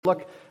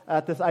Look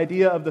at this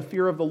idea of the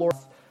fear of the Lord.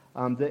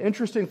 The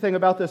interesting thing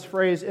about this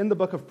phrase in the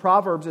book of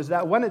Proverbs is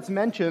that when it's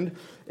mentioned,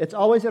 it's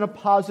always in a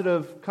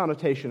positive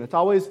connotation. It's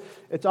always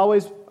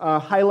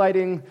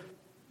highlighting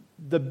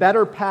the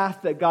better path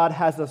that God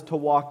has us to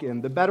walk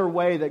in, the better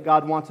way that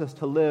God wants us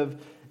to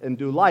live and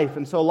do life.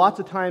 And so lots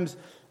of times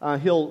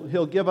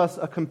he'll give us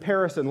a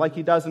comparison like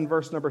he does in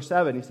verse number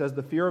 7. He says,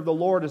 "The fear of the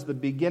Lord is the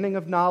beginning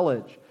of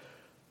knowledge,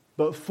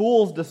 but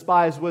fools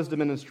despise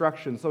wisdom and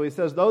instruction." So he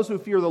says those who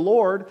fear the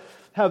Lord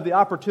have the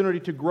opportunity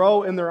to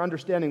grow in their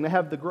understanding. They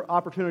have the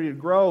opportunity to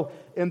grow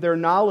in their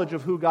knowledge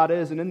of who God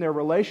is and in their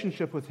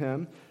relationship with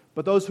Him.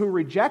 But those who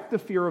reject the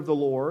fear of the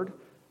Lord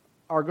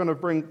are going to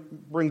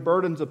bring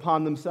burdens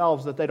upon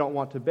themselves that they don't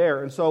want to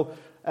bear. And so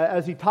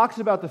as he talks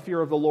about the fear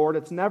of the Lord,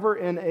 it's never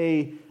in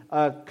a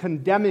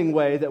condemning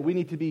way that we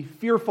need to be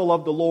fearful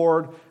of the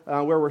Lord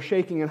where we're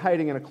shaking and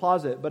hiding in a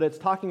closet. But it's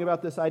talking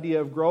about this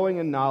idea of growing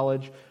in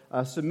knowledge,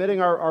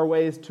 submitting our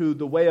ways to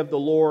the way of the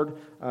Lord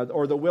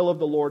or the will of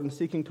the Lord, and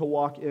seeking to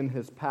walk in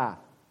His path.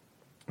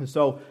 And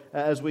so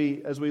as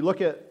we look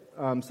at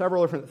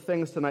several different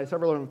things tonight,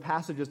 several different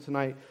passages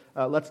tonight,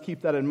 let's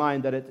keep that in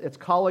mind, that it's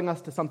calling us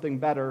to something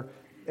better.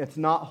 It's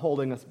not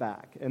holding us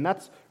back. And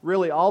that's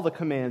really all the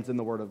commands in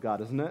the Word of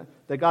God, isn't it?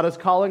 That God is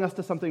calling us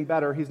to something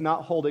better. He's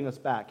not holding us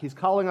back. He's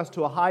calling us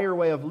to a higher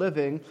way of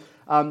living,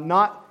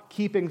 not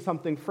keeping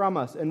something from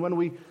us. And when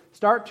we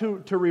start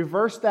to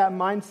reverse that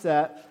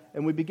mindset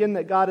and we begin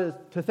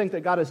to think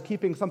that God is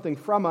keeping something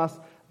from us,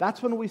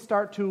 that's when we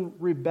start to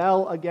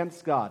rebel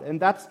against God. And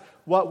that's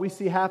what we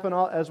see happen,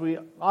 as we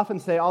often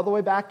say, all the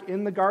way back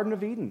in the Garden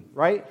of Eden,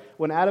 right?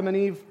 When Adam and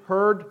Eve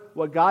heard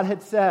what God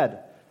had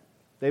said,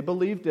 they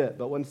believed it.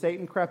 But when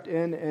Satan crept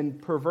in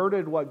and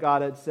perverted what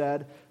God had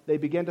said, they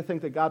began to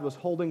think that God was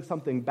holding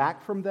something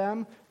back from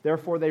them.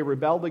 Therefore, they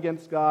rebelled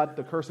against God.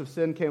 The curse of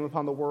sin came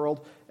upon the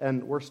world,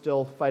 and we're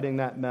still fighting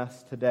that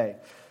mess today.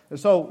 And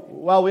so,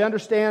 while we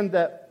understand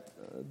that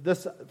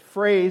this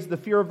phrase, the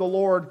fear of the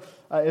Lord,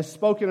 is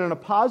spoken in a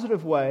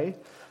positive way,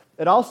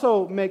 it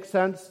also makes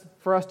sense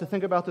for us to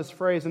think about this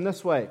phrase in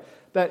this way,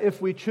 that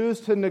if we choose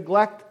to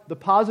neglect the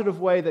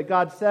positive way that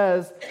God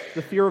says,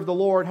 the fear of the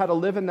Lord, how to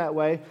live in that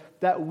way,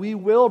 that we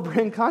will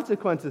bring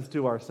consequences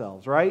to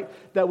ourselves, right?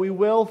 That we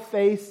will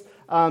face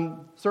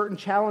certain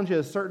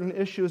challenges, certain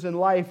issues in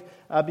life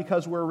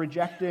because we're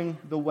rejecting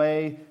the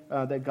way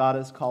that God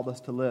has called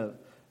us to live.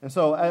 And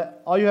so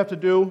all you have to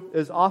do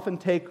is often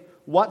take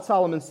what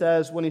Solomon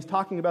says when he's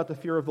talking about the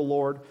fear of the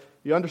Lord.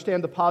 You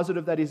understand the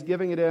positive that he's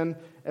giving it in,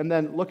 and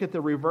then look at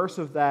the reverse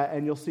of that,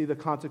 and you'll see the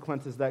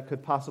consequences that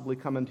could possibly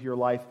come into your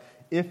life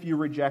if you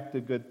reject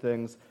the good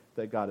things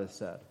that God has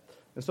said.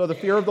 And so the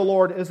fear of the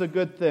Lord is a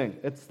good thing.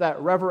 It's that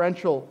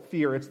reverential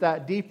fear. It's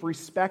that deep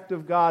respect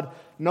of God,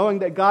 knowing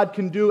that God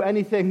can do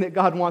anything that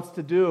God wants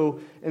to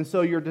do, and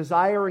so you're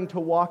desiring to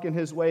walk in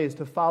His ways,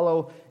 to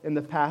follow in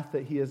the path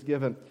that He has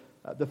given.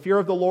 The fear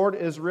of the Lord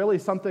is really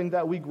something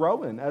that we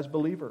grow in as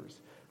believers.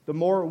 The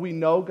more we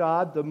know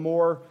God, the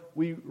more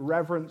we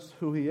reverence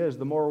who He is,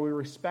 the more we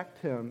respect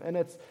Him. And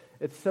it's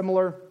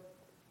similar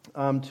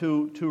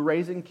to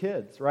raising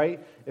kids, right?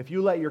 If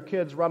you let your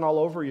kids run all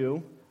over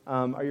you,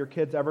 are your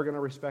kids ever going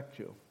to respect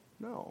you?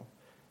 No.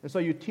 And so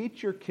you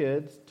teach your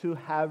kids to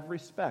have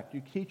respect.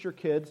 You teach your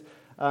kids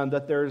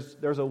that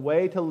there's a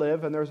way to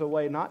live and there's a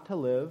way not to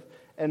live.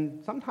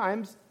 And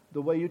sometimes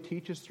the way you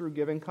teach is through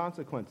giving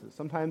consequences.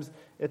 Sometimes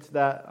it's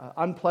that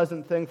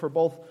unpleasant thing for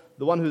both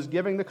the one who's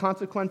giving the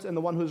consequence and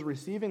the one who's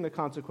receiving the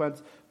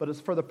consequence, but it's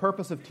for the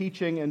purpose of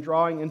teaching and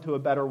drawing into a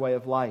better way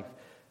of life.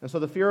 And so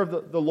the fear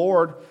of the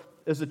Lord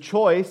is a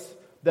choice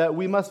that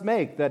we must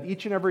make, that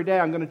each and every day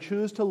I'm going to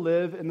choose to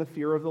live in the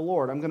fear of the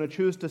Lord. I'm going to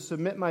choose to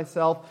submit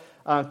myself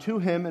to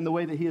Him in the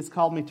way that He has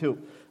called me to.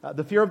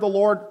 The fear of the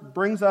Lord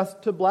brings us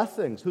to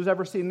blessings. Who's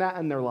ever seen that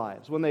in their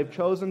lives? When they've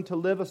chosen to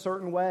live a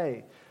certain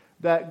way,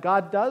 that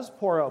God does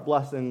pour out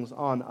blessings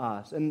on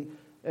us. And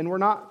we're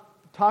not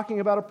talking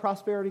about a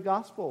prosperity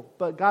gospel,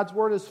 but God's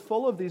Word is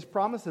full of these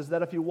promises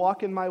that if you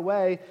walk in my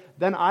way,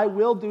 then I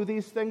will do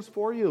these things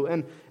for you.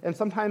 And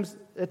sometimes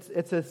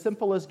it's as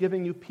simple as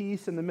giving you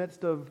peace in the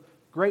midst of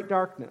great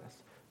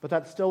darkness, but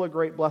that's still a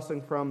great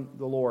blessing from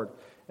the Lord.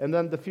 And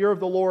then the fear of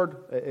the Lord,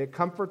 it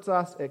comforts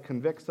us, it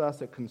convicts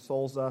us, it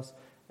consoles us,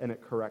 and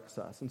it corrects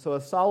us. And so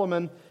as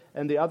Solomon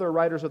and the other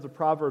writers of the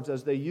Proverbs,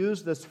 as they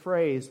use this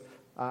phrase,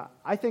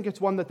 I think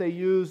it's one that they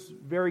use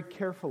very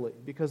carefully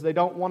because they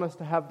don't want us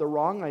to have the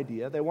wrong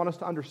idea. They want us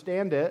to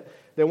understand it.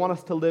 They want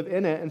us to live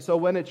in it. And so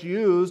when it's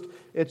used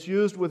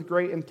with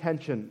great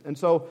intention. And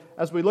so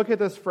as we look at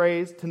this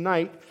phrase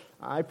tonight,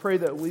 I pray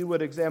that we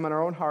would examine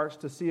our own hearts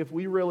to see if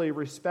we really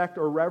respect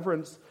or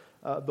reverence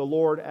the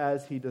Lord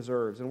as He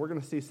deserves. And we're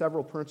going to see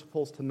several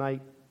principles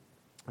tonight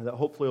that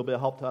hopefully will be a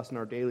help to us in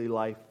our daily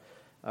life.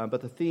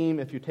 But the theme,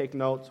 if you take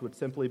notes, would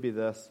simply be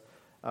this.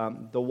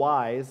 The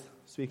wise,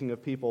 speaking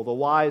of people, the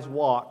wise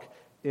walk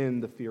in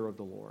the fear of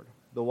the Lord.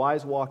 The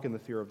wise walk in the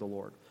fear of the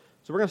Lord.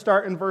 So we're going to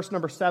start in verse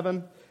number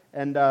 7,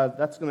 and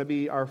that's going to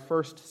be our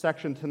first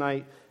section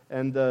tonight.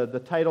 And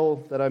the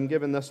title that I'm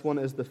giving this one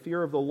is The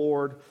Fear of the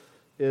Lord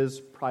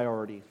is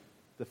Priority.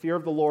 The fear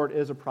of the Lord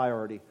is a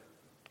priority.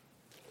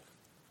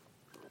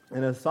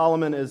 And as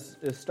Solomon is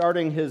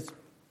starting his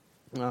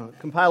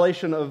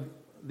compilation of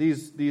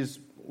these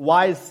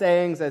wise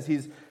sayings, as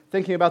he's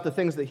thinking about the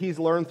things that he's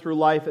learned through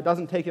life, it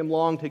doesn't take him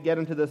long to get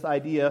into this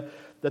idea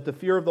that the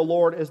fear of the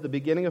Lord is the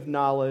beginning of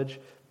knowledge.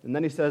 And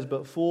then he says,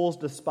 but fools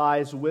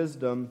despise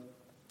wisdom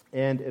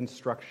and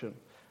instruction.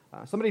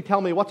 Somebody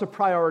tell me, what's a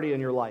priority in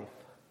your life?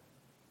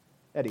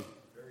 Eddie.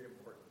 Very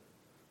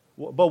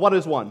important. But what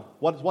is one?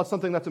 What's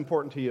something that's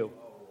important to you?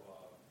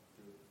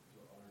 To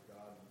honor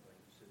God and, like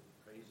you said,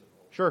 praise Him.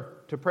 Sure,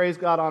 to praise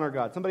God, honor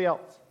God. Somebody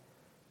else.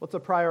 What's a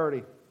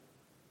priority?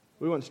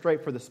 We went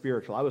straight for the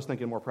spiritual. I was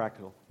thinking more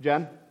practical.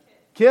 Jen?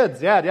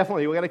 Kids, yeah,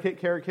 definitely. We got to take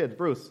care of kids.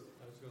 Bruce?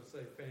 I was going to say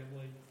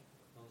family,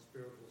 on the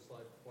spiritual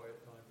side,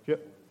 quiet time.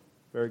 Yep.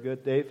 Very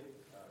good. Dave?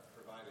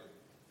 Providing.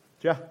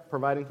 Yeah,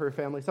 providing for your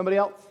family. Somebody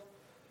else?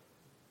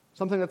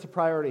 Something that's a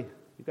priority.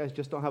 You guys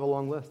just don't have a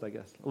long list, I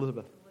guess.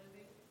 Elizabeth?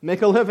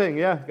 Make a living,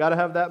 yeah. Got to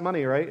have that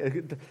money,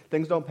 right?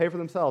 Things don't pay for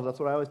themselves. That's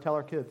what I always tell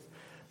our kids.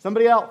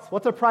 Somebody else?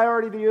 What's a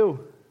priority to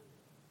you?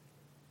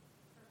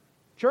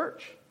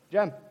 Church.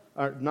 Jen.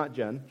 Or not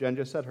Jen. Jen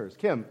just said hers.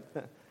 Kim.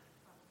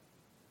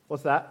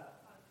 What's that?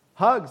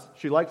 Hugs.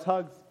 She likes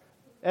hugs.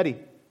 Eddie.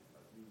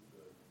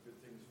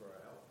 Good things for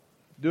our health.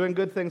 Doing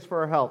good things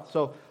for our health.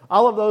 So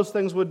all of those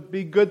things would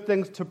be good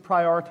things to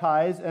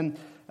prioritize. And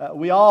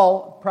we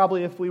all,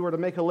 probably if we were to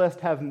make a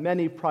list, have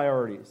many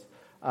priorities.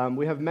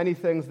 We have many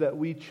things that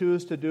we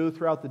choose to do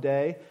throughout the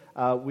day.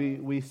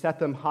 We set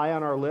them high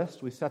on our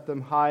list. We set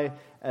them high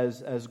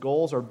as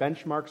goals or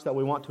benchmarks that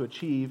we want to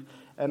achieve.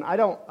 And I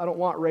don't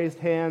want raised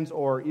hands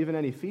or even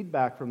any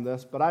feedback from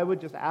this, but I would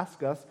just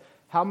ask us,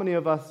 how many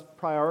of us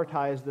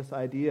prioritize this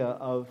idea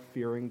of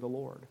fearing the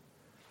Lord?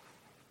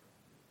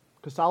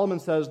 Because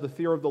Solomon says the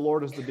fear of the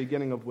Lord is the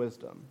beginning of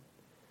wisdom.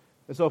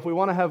 And so if we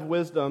want to have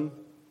wisdom,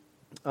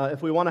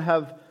 if we want to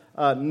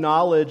have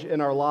knowledge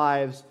in our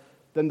lives,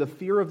 then the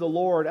fear of the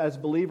Lord as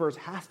believers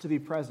has to be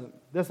present.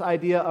 This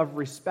idea of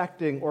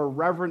respecting or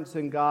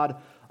reverencing God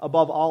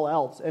above all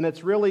else. And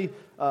it's really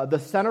the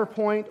center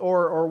point,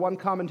 or one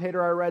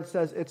commentator I read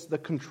says it's the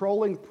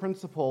controlling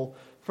principle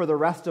for the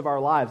rest of our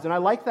lives. And I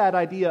like that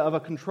idea of a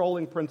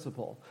controlling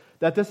principle,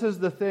 that this is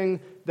the thing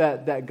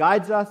that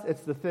guides us,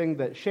 it's the thing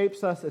that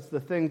shapes us, it's the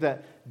thing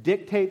that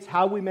dictates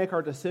how we make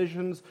our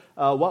decisions,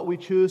 what we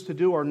choose to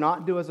do or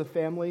not do as a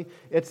family.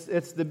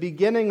 It's the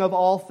beginning of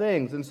all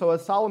things. And so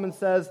as Solomon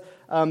says,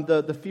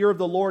 the fear of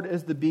the Lord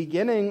is the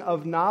beginning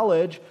of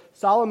knowledge,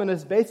 Solomon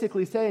is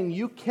basically saying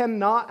you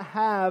cannot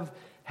have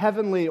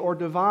heavenly or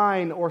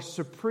divine or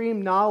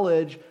supreme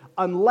knowledge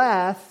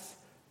unless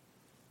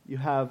you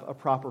have a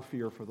proper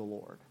fear for the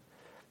Lord.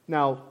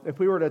 Now, if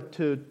we were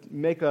to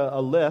make a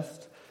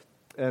list,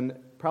 and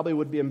probably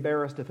would be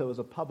embarrassed if it was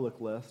a public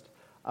list,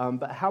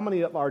 but how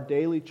many of our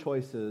daily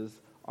choices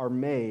are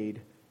made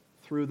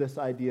through this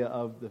idea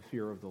of the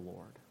fear of the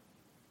Lord?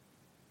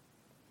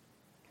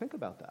 Think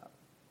about that.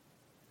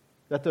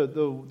 That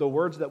the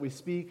words that we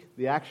speak,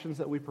 the actions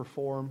that we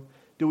perform,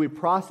 do we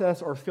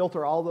process or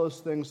filter all those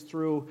things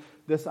through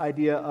this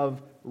idea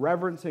of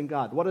reverencing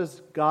God? What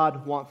does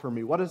God want from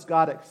me? What does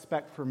God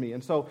expect from me?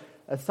 And so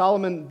as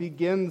Solomon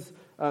begins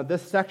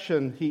this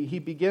section, he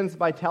begins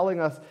by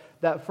telling us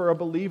that for a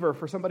believer,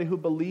 for somebody who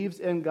believes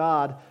in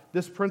God,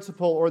 this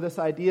principle or this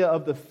idea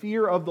of the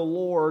fear of the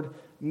Lord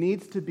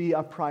needs to be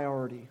a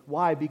priority.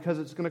 Why? Because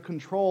it's going to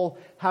control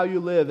how you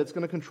live. It's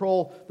going to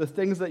control the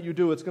things that you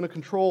do. It's going to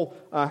control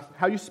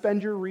how you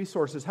spend your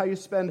resources, how you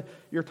spend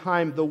your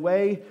time, the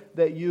way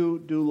that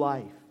you do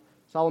life.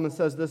 Solomon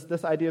says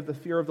this idea of the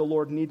fear of the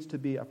Lord needs to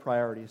be a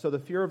priority. So the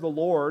fear of the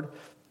Lord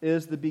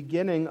is the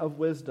beginning of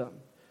wisdom.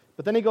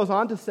 But then he goes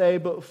on to say,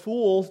 but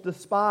fools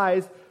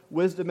despise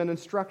wisdom and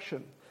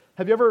instruction.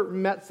 Have you ever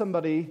met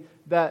somebody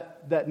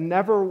that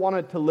never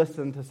wanted to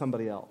listen to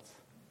somebody else?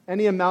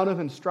 Any amount of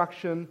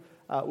instruction.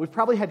 We've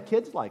probably had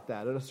kids like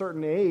that at a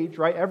certain age,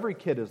 right? Every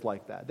kid is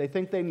like that. They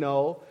think they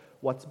know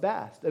what's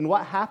best. And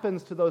what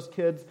happens to those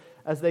kids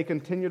as they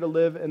continue to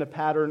live in a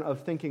pattern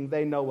of thinking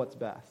they know what's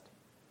best?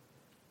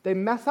 They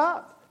mess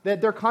up.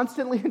 They're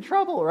constantly in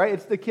trouble, right?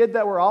 It's the kid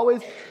that we're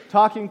always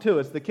talking to.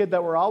 It's the kid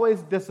that we're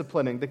always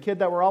disciplining. The kid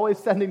that we're always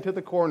sending to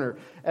the corner.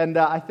 And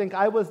I think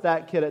I was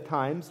that kid at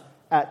times.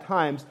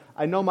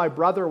 I know my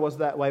brother was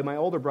that way. My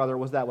older brother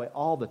was that way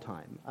all the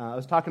time. I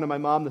was talking to my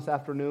mom this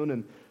afternoon,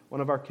 and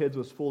one of our kids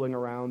was fooling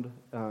around.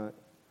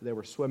 They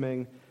were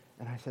swimming,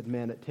 and I said,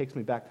 man, it takes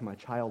me back to my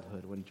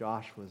childhood when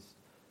Josh was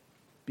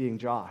being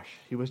Josh.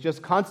 He was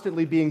just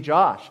constantly being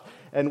Josh.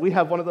 And we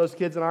have one of those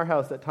kids in our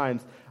house at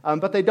times.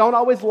 But they don't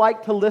always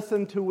like to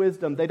listen to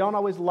wisdom. They don't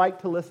always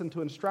like to listen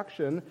to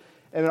instruction,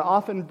 and it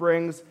often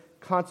brings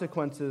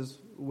consequences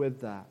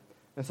with that.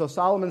 And so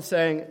Solomon's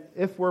saying,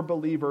 if we're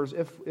believers,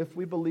 if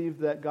we believe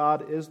that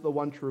God is the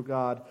one true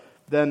God,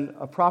 then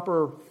a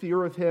proper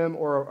fear of Him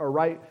or a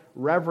right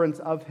reverence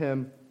of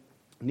Him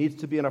needs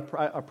to be a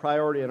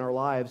priority in our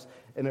lives,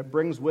 and it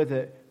brings with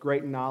it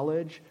great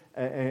knowledge,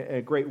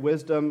 a great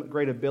wisdom,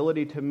 great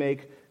ability to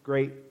make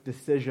great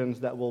decisions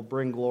that will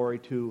bring glory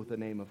to the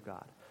name of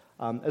God.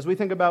 As we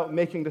think about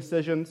making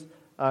decisions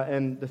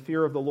and the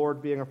fear of the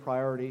Lord being a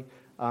priority,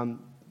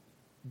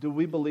 do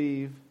we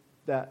believe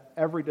that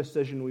every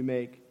decision we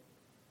make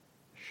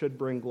should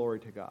bring glory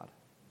to God?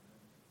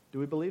 Do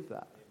we believe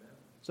that? Amen.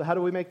 So how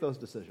do we make those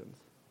decisions?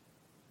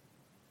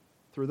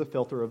 Through the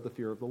filter of the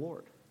fear of the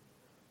Lord.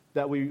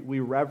 That we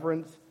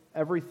reverence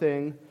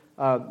everything,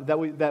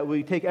 that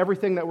we take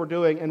everything that we're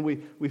doing and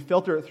we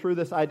filter it through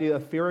this idea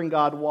of fearing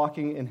God,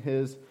 walking in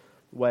His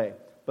way.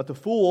 But the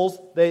fools,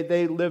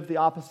 they live the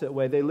opposite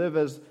way. They live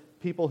as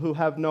people who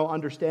have no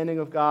understanding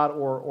of God,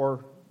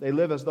 or they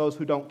live as those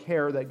who don't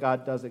care that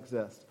God does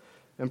exist.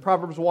 In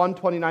Proverbs 1,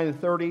 29 and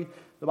 30,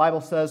 the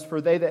Bible says,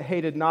 "For they that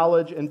hated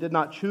knowledge and did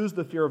not choose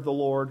the fear of the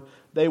Lord,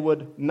 they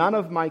would none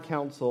of my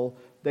counsel,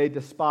 they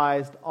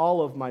despised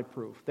all of my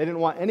proof." They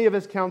didn't want any of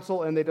His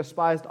counsel, and they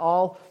despised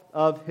all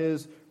of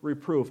His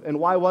reproof. And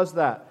why was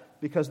that?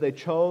 Because they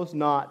chose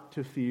not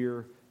to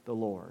fear the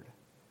Lord.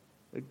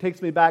 It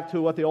takes me back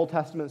to what the Old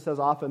Testament says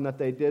often, that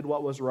they did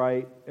what was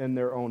right in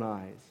their own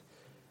eyes.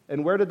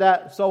 And where did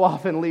that so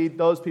often lead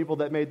those people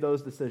that made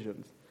those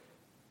decisions?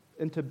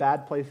 Into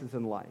bad places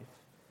in life.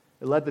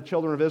 It led the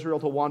children of Israel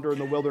to wander in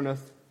the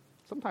wilderness,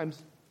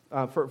 sometimes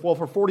for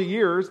 40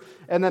 years.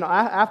 And then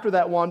after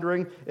that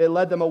wandering, it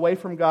led them away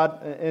from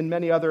God in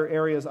many other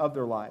areas of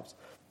their lives.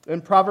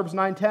 In Proverbs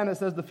 9:10, it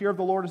says, "The fear of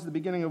the Lord is the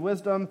beginning of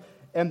wisdom,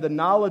 and the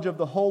knowledge of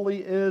the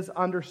holy is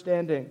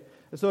understanding."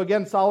 And so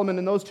again, Solomon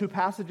in those two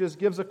passages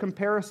gives a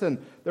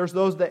comparison. There's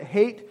those that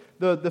hate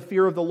the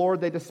fear of the Lord.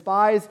 They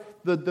despise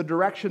the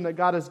direction that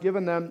God has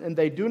given them, and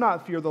they do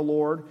not fear the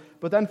Lord.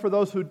 But then for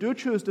those who do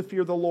choose to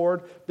fear the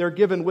Lord, they're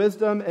given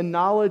wisdom and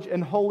knowledge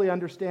and holy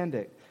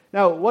understanding.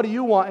 Now, what do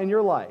you want in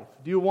your life?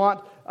 Do you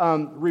want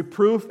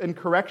reproof and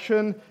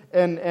correction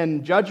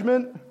and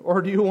judgment?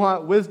 Or do you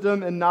want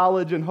wisdom and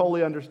knowledge and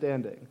holy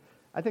understanding?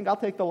 I think I'll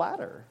take the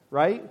latter,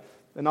 right?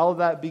 And all of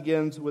that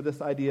begins with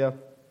this idea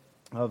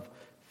of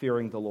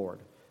fearing the Lord.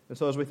 And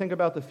so as we think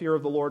about the fear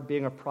of the Lord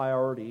being a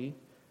priority,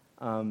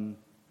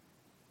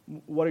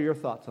 what are your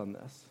thoughts on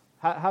this?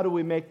 How do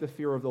we make the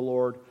fear of the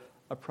Lord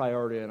a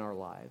priority in our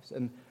lives?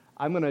 And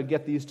I'm going to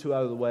get these two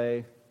out of the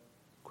way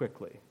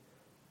quickly.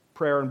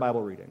 Prayer and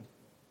Bible reading.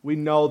 We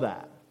know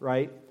that,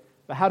 right?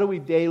 But how do we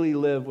daily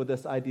live with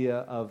this idea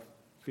of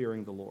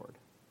fearing the Lord?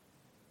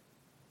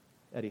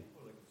 Eddie?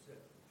 Well, like you said,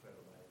 try to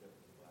line it up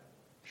with the Bible.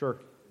 Sure.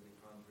 Is it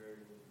contrary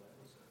to what the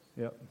Bible says?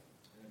 Yep.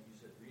 And if you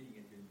said reading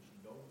it, then you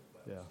should know what the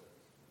Bible Yeah.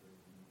 says. Then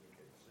when you make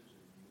a decision,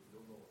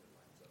 you'll know what it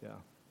lines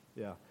up.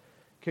 Yeah. Yeah.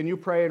 Can you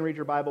pray and read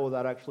your Bible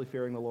without actually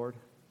fearing the Lord?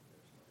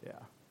 Yeah.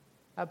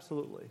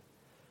 Absolutely.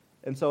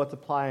 And so it's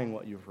applying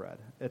what you've read.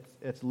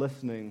 It's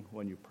listening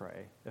when you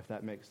pray, if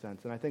that makes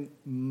sense. And I think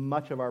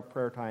much of our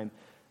prayer time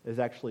is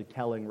actually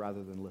telling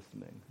rather than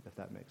listening, if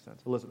that makes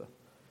sense. Elizabeth.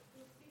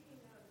 Well, speaking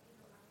of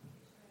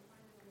application, I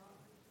find it a lot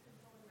with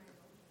controlling my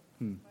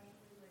emotions,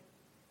 especially like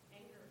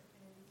anger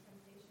and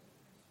temptation.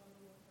 I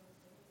struggle with those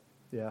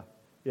days. Yeah.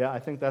 Yeah, I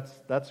think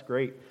that's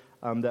great.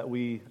 That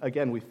we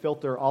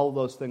filter all of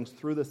those things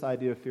through this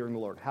idea of fearing the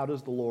Lord. How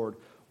does the Lord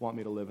want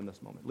me to live in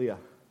this moment? Leah.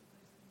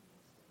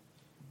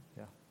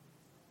 Yeah.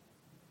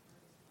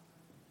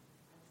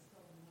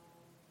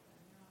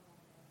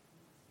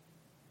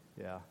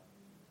 Yeah.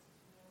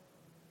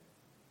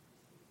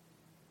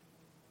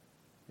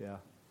 Yeah.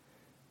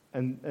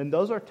 And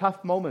those are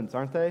tough moments,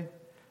 aren't they?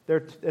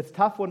 It's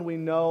tough when we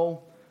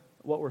know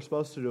what we're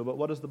supposed to do, but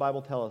what does the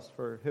Bible tell us?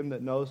 For him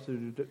that knows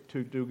to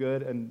do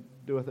good and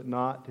doeth it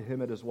not, to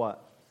him it is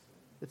what?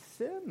 It's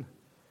sin.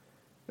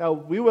 Now,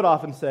 we would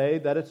often say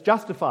that it's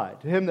justified.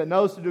 To him that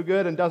knows to do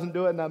good and doesn't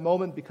do it in that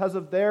moment because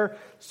of their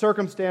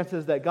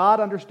circumstances that God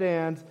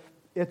understands,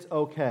 it's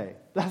okay.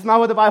 That's not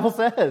what the Bible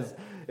says.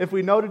 If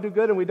we know to do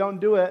good and we don't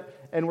do it,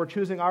 and we're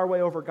choosing our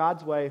way over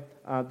God's way,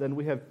 then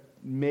we have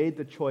made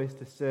the choice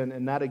to sin,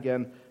 and that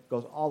again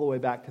goes all the way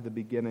back to the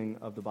beginning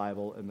of the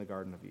Bible in the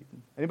Garden of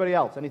Eden. Anybody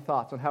else? Any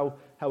thoughts on how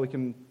we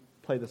can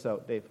play this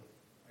out? Dave?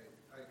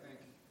 I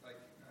think,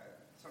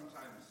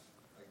 sometimes,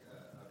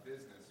 a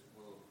business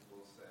will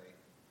say,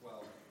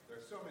 well,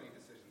 there's so many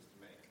decisions to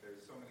make.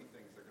 There's so many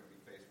things that are going to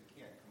be faced. We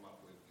can't come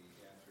up with the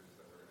answers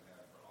that we're going to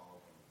have for all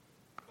of them.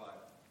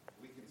 But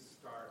we can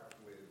start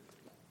with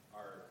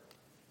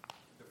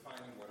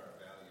defining what our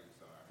values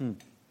are.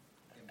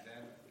 And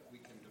then we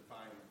can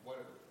define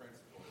what are the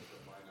principles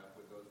that line up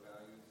with those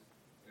values.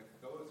 And if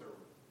those are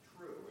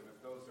true, and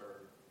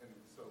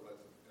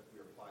if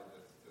we apply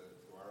this to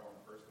our own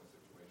personal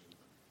situations,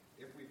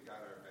 if we've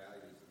got our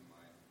values in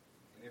mind,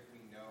 and if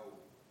we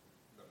know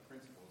the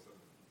principles of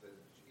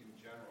in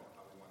general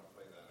how we want to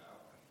play that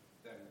out,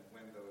 then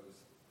when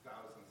those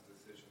thousands of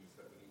decisions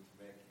that we need to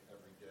make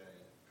every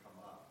day come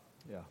up,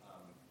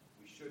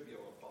 we should be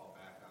able to fall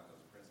back on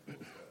those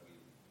principles that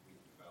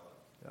we've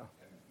developed,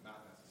 and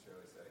not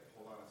necessarily say,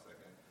 hold on a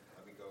second,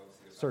 let me go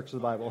see if Search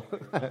the Bible.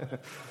 If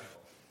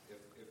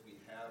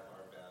we have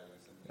our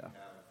values and we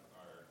have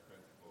our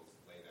principles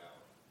laid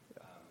out,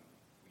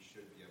 we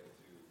should be able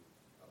to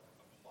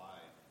apply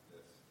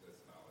this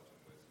knowledge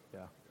and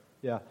wisdom.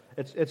 Yeah.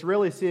 It's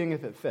really seeing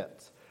if it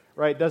fits,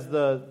 right? Does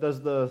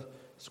the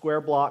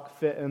square block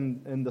fit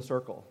in the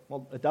circle?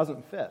 Well, it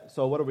doesn't fit.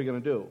 So what are we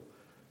going to do?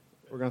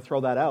 We're going to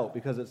throw that out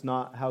because it's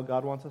not how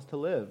God wants us to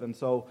live. And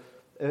so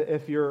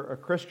if you're a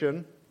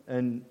Christian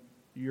and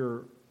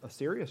you're a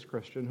serious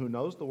Christian who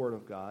knows the Word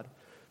of God,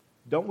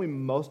 don't we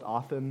most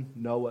often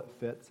know what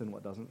fits and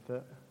what doesn't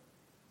fit?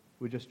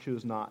 We just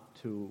choose not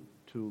to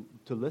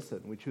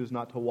listen. We choose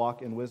not to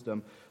walk in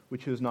wisdom. We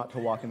choose not to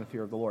walk in the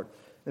fear of the Lord.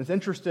 And it's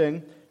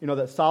interesting,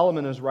 that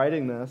Solomon is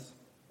writing this,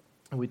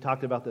 and we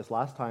talked about this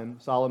last time.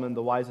 Solomon,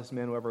 the wisest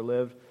man who ever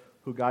lived,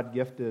 who God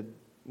gifted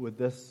with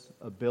this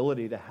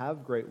ability to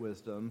have great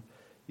wisdom,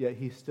 yet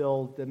he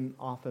still didn't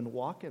often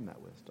walk in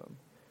that wisdom,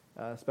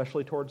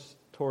 especially towards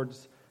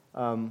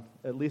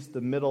at least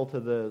the middle to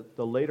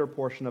the later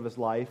portion of his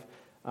life.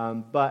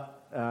 But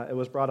it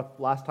was brought up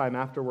last time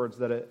afterwards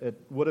that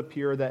it would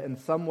appear that in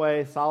some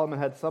way Solomon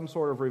had some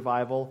sort of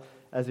revival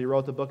as he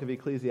wrote the book of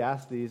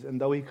Ecclesiastes,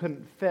 and though he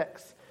couldn't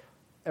fix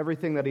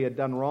everything that he had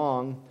done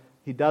wrong,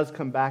 he does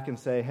come back and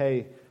say,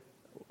 hey,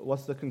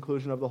 what's the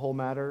conclusion of the whole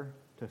matter?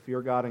 To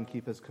fear God and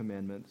keep His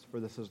commandments, for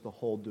this is the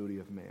whole duty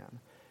of man.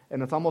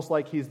 And it's almost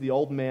like he's the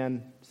old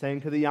man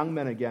saying to the young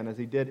men again, as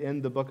he did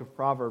in the book of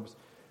Proverbs,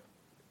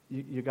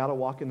 you got to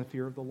walk in the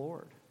fear of the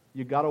Lord.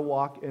 You got to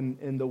walk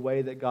in the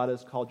way that God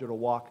has called you to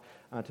walk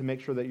to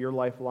make sure that your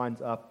life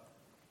lines up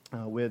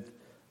with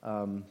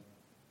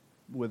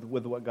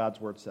what God's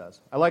Word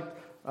says. I like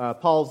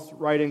Paul's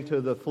writing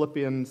to the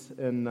Philippians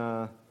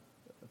in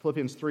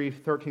Philippians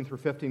 3:13 through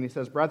 15. He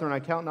says, "Brethren, I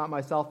count not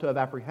myself to have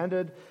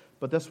apprehended,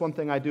 but this one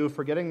thing I do,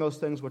 forgetting those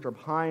things which are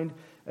behind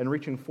and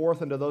reaching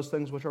forth unto those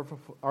things which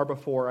are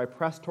before, I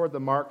press toward the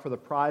mark for the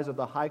prize of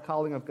the high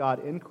calling of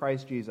God in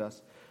Christ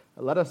Jesus.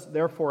 Let us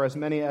therefore, as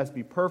many as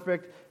be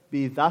perfect,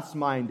 be thus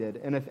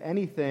minded. And if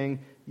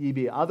anything ye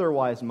be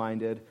otherwise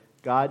minded,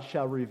 God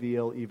shall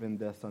reveal even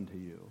this unto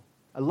you."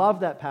 I love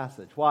that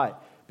passage. Why?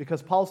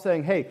 Because Paul's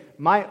saying, hey,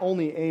 my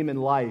only aim in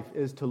life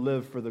is to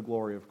live for the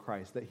glory of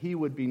Christ, that He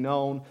would be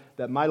known,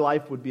 that my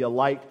life would be a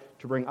light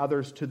to bring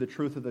others to the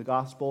truth of the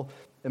gospel.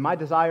 And my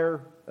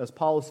desire, as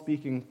Paul is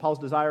speaking, Paul's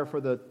desire for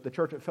the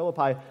church at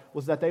Philippi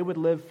was that they would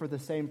live for the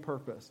same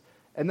purpose.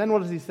 And then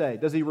what does he say?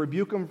 Does he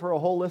rebuke them for a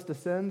whole list of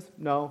sins?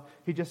 No.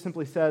 He just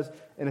simply says,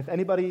 and if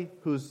anybody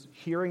who's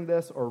hearing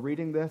this or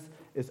reading this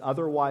is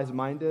otherwise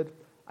minded,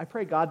 I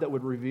pray God that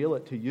would reveal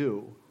it to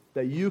you,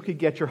 that you could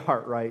get your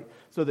heart right,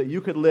 so that you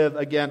could live,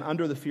 again,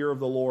 under the fear of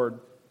the Lord,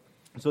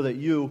 so that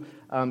you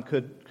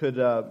could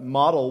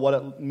model what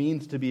it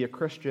means to be a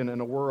Christian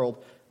in a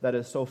world that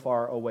is so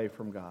far away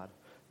from God.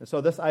 And so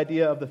this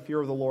idea of the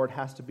fear of the Lord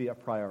has to be a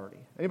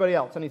priority. Anybody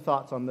else? Any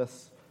thoughts on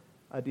this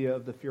idea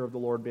of the fear of the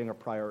Lord being a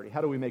priority?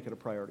 How do we make it a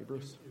priority,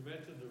 Bruce? You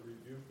mentioned the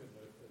rebuke and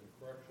the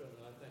correction,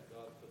 and I thank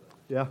God for that.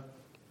 Yeah.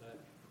 That,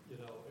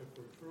 if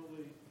we're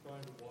truly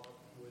trying to walk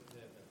with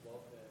Him and love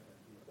Him and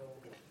be filled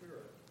with the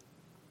Spirit,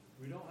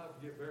 we don't have to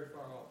get very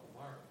far off the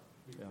mark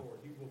before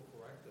He will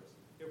correct us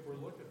if we're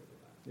looking for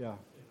that. Yeah.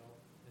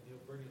 And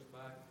He'll bring us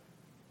back.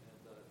 And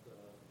that,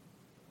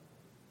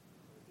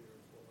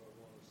 here's what I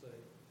want to say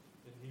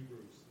in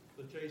Hebrews: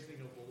 the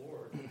chastening of the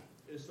Lord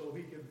is so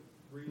He can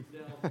read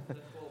down the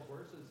 12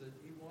 verses that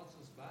He wants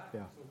us back,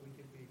 so we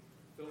can be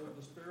filled with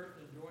the Spirit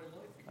and enjoy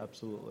life.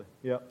 Absolutely.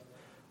 Yep.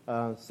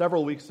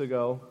 Several weeks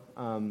ago,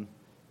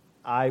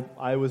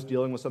 I was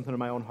dealing with something in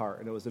my own heart,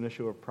 and it was an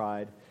issue of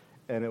pride.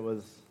 And it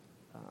was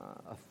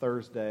a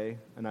Thursday,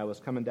 and I was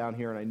coming down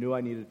here, and I knew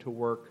I needed to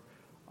work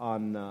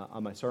on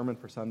my sermon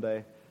for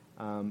Sunday,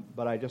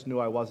 but I just knew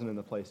I wasn't in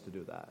the place to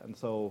do that. And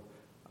so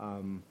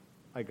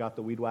I got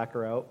the weed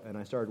whacker out, and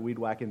I started weed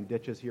whacking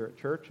ditches here at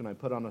church, and I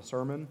put on a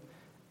sermon.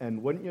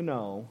 And wouldn't you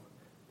know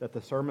that the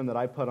sermon that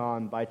I put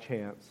on by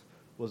chance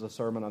was a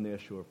sermon on the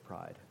issue of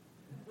pride?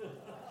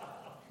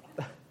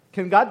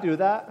 Can God do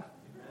that?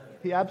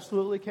 He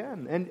absolutely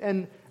can.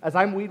 And as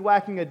I'm weed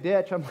whacking a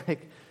ditch, I'm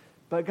like,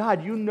 but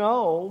God, you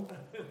know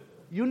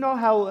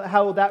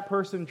how that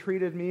person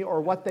treated me or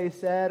what they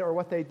said or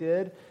what they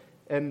did.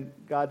 And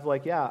God's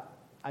like, yeah,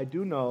 I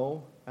do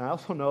know. And I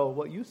also know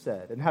what you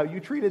said and how you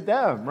treated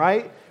them,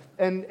 right?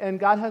 And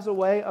God has a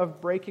way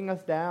of breaking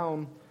us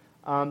down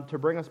to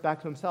bring us back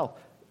to Himself.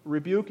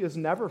 Rebuke is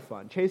never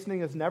fun.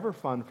 Chastening is never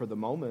fun for the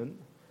moment,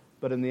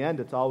 but in the end,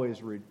 it's always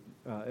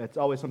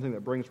something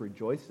that brings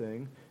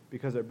rejoicing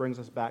because it brings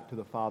us back to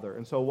the Father.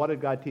 And so, what did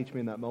God teach me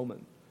in that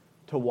moment?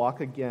 To walk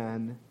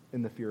again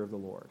in the fear of the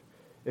Lord.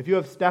 If you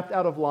have stepped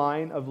out of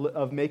line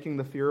of making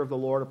the fear of the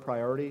Lord a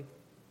priority,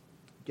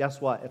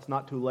 guess what? It's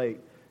not too late.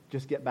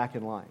 Just get back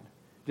in line.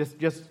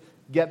 Just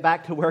get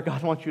back to where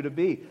God wants you to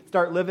be.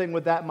 Start living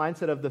with that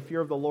mindset of the fear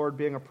of the Lord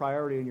being a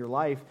priority in your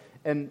life,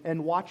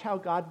 and watch how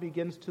God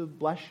begins to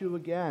bless you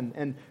again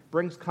and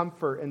brings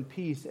comfort and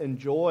peace and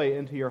joy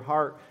into your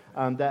heart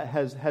that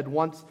had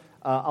once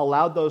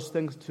allowed those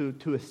things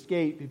to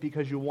escape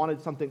because you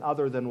wanted something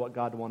other than what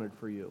God wanted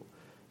for you.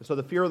 So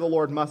the fear of the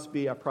Lord must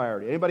be a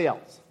priority. Anybody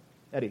else?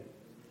 Eddie?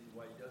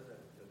 Why He does that?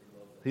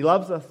 Because He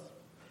loves us.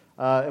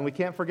 And we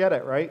can't forget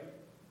it, right?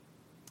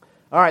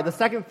 All right, the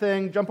second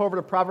thing, jump over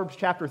to Proverbs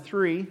chapter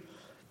 3,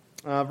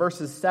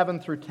 verses 7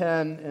 through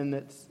 10, and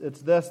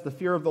it's this: the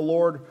fear of the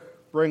Lord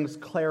brings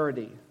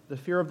clarity. The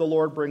fear of the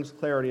Lord brings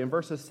clarity. In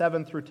verses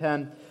 7 through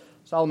 10,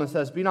 Solomon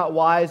says, "Be not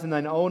wise in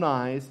thine own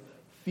eyes,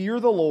 fear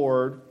the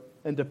Lord,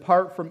 and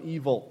depart from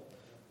evil.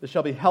 There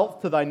shall be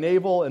health to thy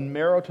navel and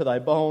marrow to thy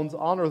bones.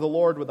 Honor the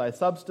Lord with thy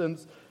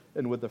substance,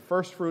 and with the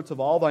firstfruits of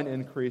all thine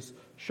increase.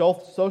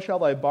 So shall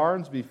thy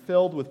barns be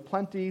filled with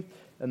plenty,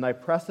 and thy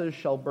presses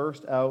shall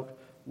burst out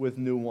with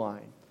new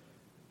wine."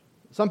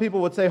 Some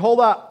people would say, hold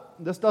up,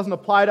 this doesn't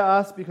apply to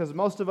us because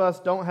most of us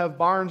don't have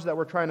barns that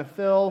we're trying to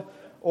fill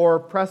or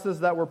presses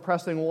that we're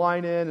pressing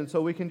wine in, and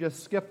so we can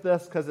just skip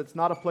this because it's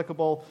not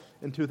applicable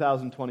in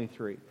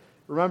 2023.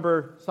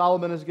 Remember,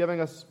 Solomon is giving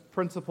us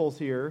principles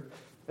here,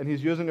 and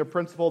he's using a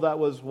principle that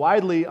was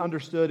widely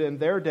understood in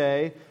their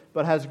day,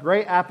 but has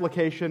great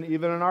application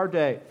even in our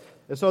day.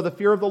 And so the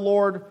fear of the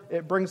Lord,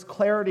 it brings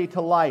clarity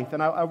to life.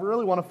 And I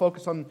really want to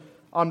focus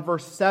on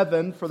verse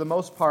 7 for the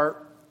most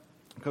part,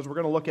 because we're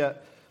going to look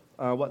at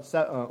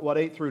what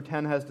 8 through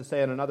 10 has to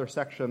say in another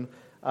section.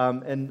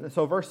 And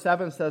so verse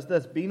 7 says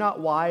this, "Be not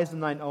wise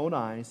in thine own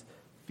eyes,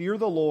 fear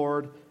the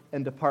Lord,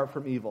 and depart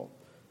from evil."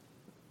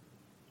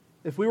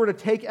 If we were to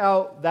take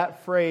out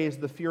that phrase,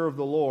 the fear of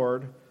the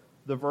Lord,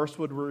 the verse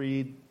would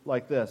read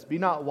like this, "Be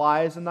not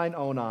wise in thine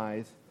own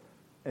eyes,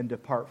 and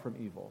depart from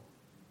evil."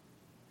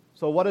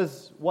 So what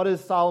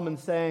is Solomon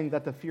saying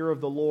that the fear of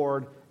the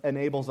Lord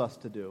enables us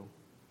to do?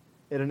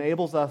 It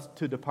enables us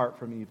to depart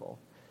from evil.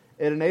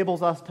 It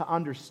enables us to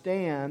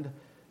understand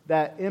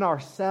that in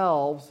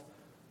ourselves,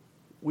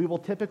 we will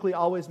typically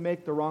always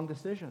make the wrong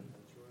decision.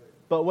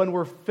 But when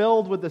we're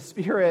filled with the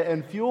Spirit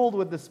and fueled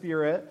with the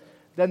Spirit,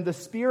 then the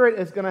Spirit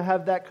is going to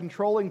have that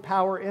controlling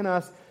power in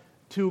us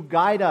to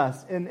guide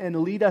us and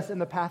lead us in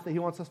the path that He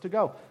wants us to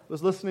go. I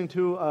was listening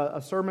to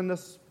a sermon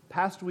this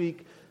past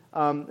week,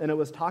 and it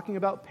was talking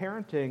about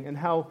parenting and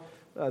how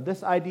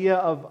this idea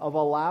of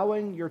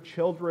allowing your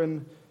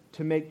children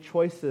to make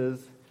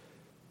choices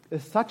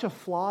is such a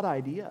flawed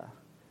idea.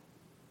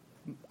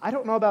 I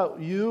don't know about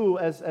you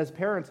as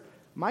parents.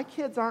 My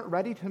kids aren't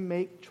ready to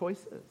make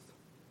choices.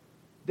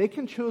 They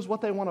can choose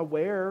what they want to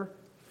wear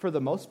for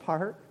the most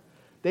part.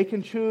 They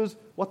can choose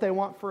what they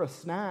want for a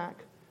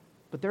snack,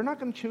 but they're not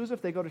going to choose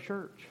if they go to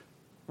church.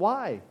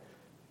 Why?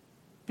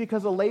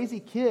 Because a lazy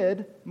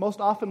kid most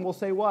often will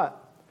say what?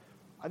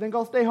 I think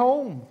I'll stay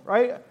home,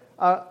 right?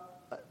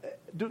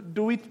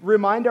 Do we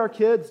remind our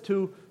kids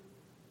to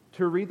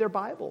read their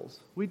Bibles?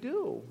 We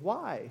do.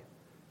 Why?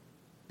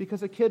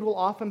 Because a kid will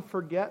often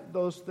forget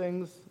those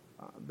things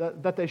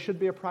that they should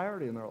be a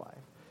priority in their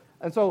life.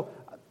 And so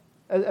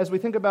as we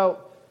think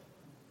about,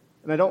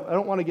 and I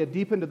don't want to get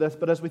deep into this,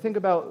 but as we think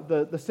about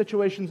the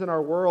situations in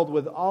our world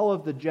with all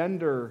of the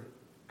gender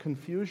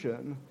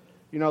confusion,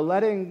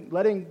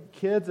 letting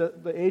kids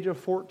at the age of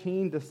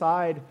 14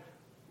 decide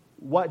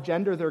what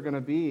gender they're going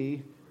to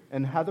be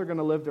and how they're going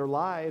to live their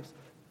lives,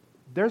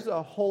 there's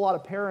a whole lot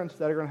of parents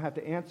that are going to have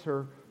to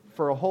answer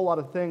for a whole lot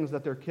of things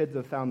that their kids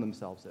have found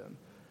themselves in.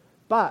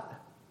 But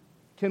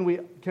can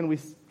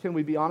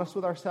we be honest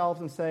with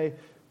ourselves and say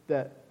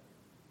that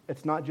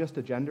it's not just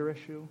a gender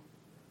issue?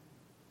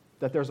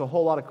 That there's a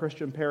whole lot of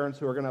Christian parents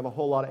who are going to have a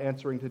whole lot of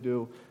answering to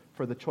do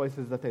for the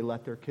choices that they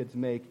let their kids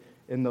make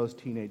in those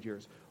teenage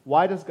years.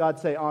 Why does God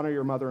say honor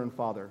your mother and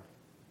father?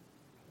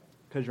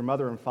 Because your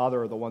mother and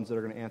father are the ones that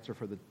are going to answer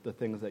for the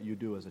things that you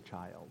do as a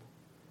child.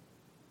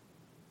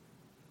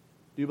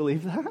 Do you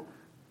believe that?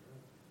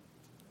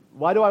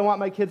 Why do I want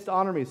my kids to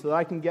honor me? So that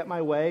I can get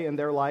my way in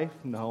their life?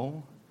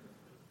 No.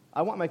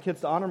 I want my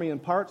kids to honor me in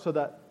part so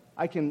that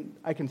I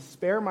can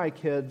spare my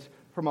kids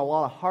from a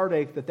lot of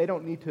heartache that they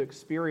don't need to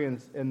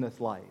experience in this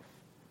life.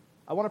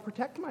 I want to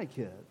protect my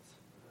kids.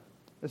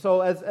 And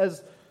so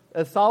as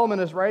Solomon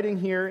is writing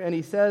here, and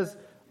he says,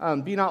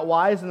 be not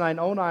wise in thine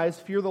own eyes,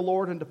 fear the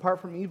Lord and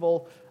depart from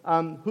evil.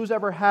 Who's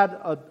ever had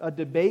a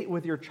debate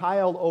with your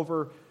child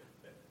over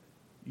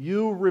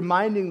you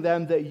reminding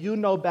them that you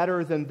know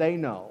better than they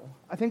know?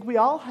 I think we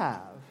all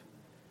have.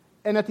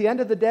 And at the end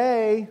of the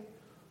day,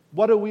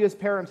 what do we as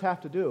parents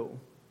have to do?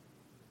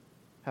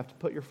 Have to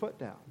put your foot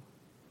down.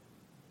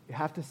 You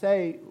have to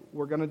say,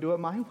 we're going to do it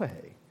my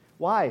way.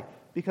 Why?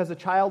 Because a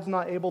child's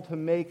not able to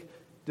make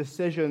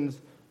decisions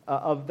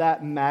of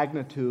that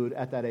magnitude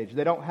at that age.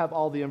 They don't have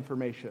all the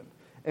information.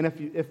 And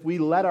if we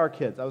let our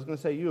kids, I was going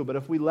to say you, but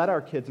if we let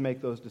our kids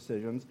make those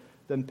decisions,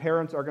 then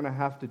parents are going to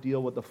have to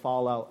deal with the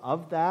fallout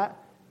of that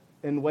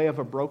in way of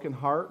a broken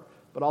heart,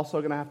 but also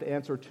going to have to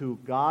answer to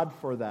God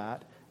for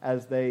that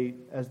as they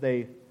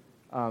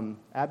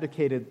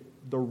abdicated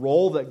the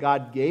role that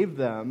God gave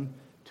them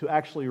to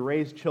actually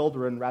raise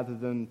children rather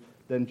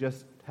than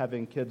just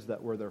having kids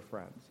that were their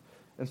friends.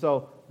 And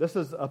so this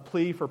is a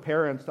plea for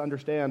parents to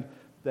understand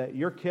that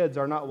your kids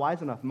are not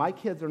wise enough. My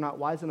kids are not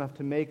wise enough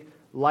to make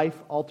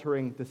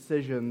life-altering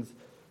decisions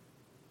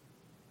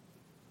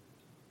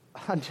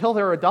until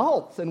they're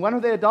adults. And when are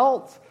they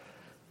adults?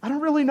 I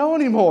don't really know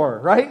anymore,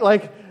 right?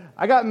 Like,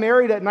 I got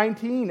married at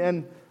 19,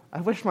 and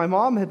I wish my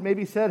mom had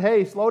maybe said,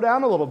 hey, slow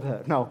down a little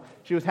bit. No,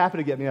 she was happy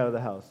to get me out of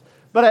the house.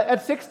 But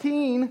at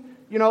 16,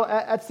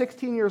 at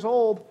 16 years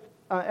old,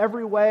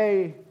 every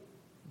way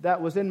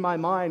that was in my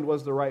mind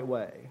was the right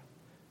way.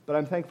 But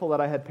I'm thankful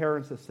that I had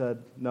parents that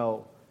said,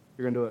 no,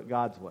 you're going to do it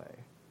God's way.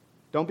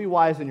 Don't be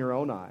wise in your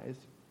own eyes.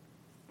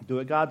 Do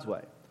it God's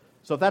way.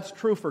 So if that's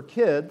true for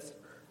kids,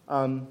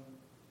 can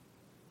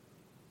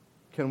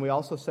we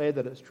also say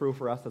that it's true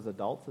for us as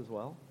adults as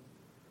well?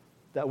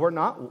 That we're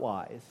not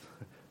wise.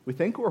 We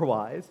think we're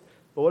wise,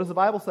 but what does the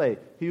Bible say?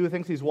 He who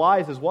thinks he's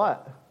wise is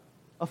what?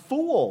 A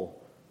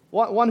fool.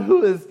 One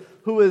who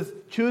is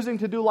choosing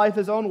to do life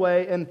his own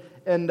way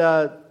and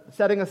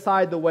setting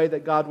aside the way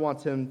that God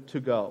wants him to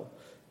go.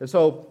 And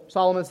so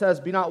Solomon says,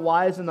 be not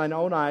wise in thine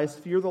own eyes,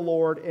 fear the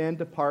Lord, and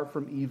depart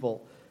from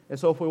evil. And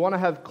so if we want to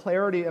have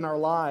clarity in our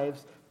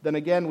lives, then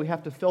again, we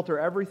have to filter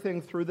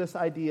everything through this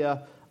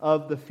idea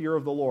of the fear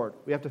of the Lord.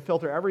 We have to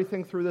filter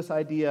everything through this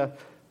idea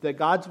that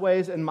God's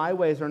ways and my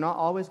ways are not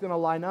always going to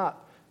line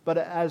up. But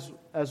as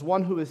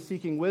one who is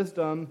seeking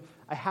wisdom,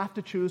 I have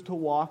to choose to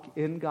walk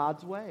in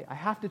God's way. I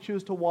have to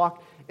choose to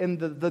walk in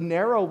the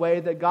narrow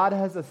way that God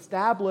has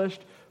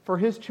established for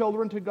his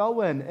children to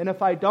go in. And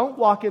if I don't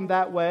walk in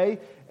that way,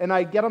 and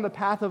I get on the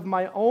path of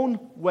my own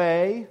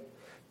way,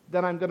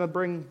 then I'm going to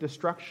bring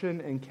destruction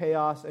and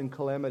chaos and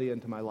calamity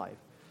into my life.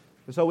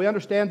 And so we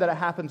understand that it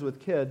happens with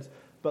kids,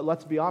 but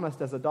let's be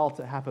honest, as adults,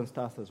 it happens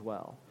to us as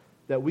well.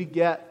 That we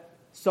get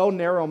so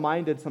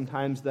narrow-minded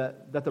sometimes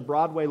that the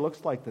broad way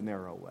looks like the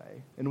narrow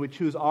way, and we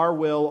choose our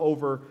will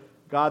over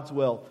God's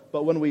will.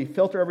 But when we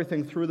filter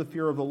everything through the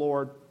fear of the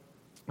Lord,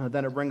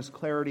 then it brings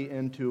clarity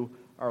into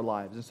our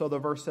lives. And so the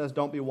verse says,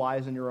 don't be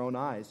wise in your own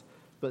eyes,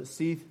 but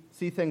see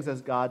things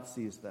as God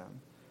sees them.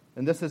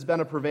 And this has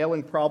been a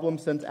prevailing problem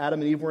since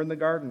Adam and Eve were in the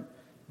garden,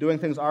 doing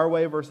things our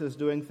way versus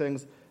doing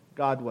things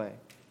God's way.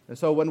 And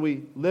so when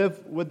we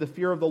live with the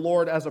fear of the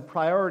Lord as a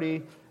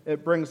priority,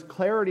 it brings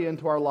clarity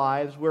into our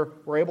lives.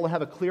 We're able to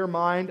have a clear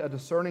mind, a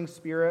discerning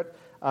spirit.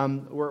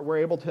 We're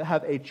able to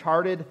have a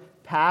charted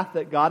path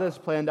that God has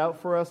planned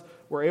out for us.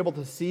 We're able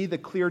to see the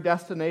clear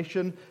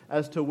destination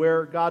as to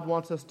where God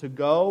wants us to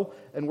go,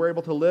 and we're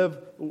able to live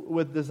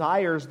with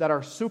desires that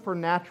are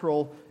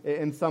supernatural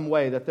in some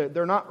way, that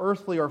they're not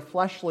earthly or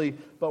fleshly,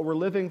 but we're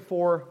living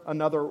for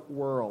another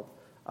world.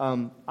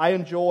 I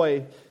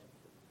enjoy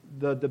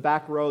the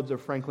back roads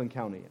of Franklin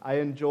County. I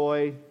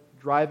enjoy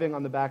driving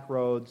on the back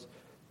roads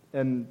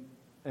and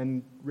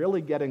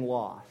really getting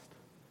lost.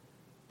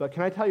 But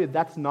can I tell you,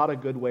 that's not a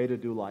good way to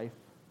do life.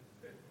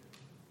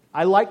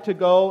 I like to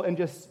go and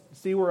just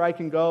see where I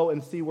can go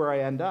and see where I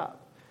end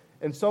up.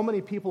 And so many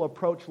people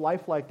approach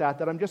life like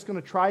that I'm just going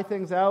to try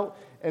things out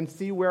and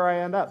see where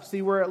I end up,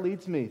 see where it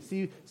leads me,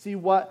 see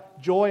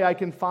what joy I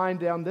can find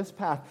down this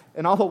path.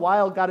 And all the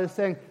while, God is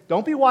saying,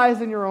 don't be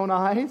wise in your own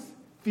eyes.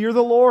 Fear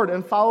the Lord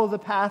and follow the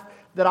path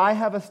that I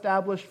have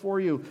established for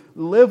you.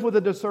 Live with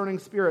a discerning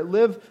spirit.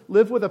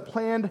 Live with a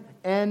planned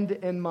end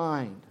in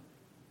mind.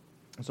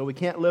 So we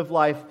can't live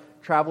life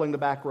traveling the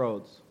back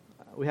roads.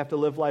 We have to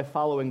live life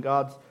following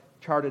God's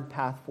charted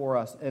path for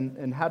us.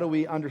 And how do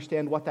we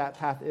understand what that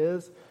path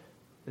is?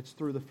 It's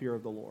through the fear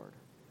of the Lord.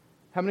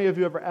 How many of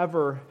you have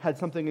ever had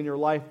something in your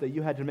life that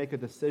you had to make a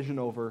decision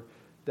over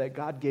that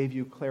God gave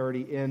you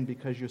clarity in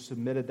because you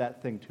submitted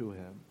that thing to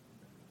Him?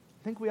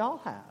 I think we all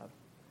have.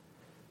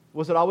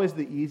 Was it always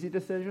the easy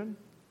decision?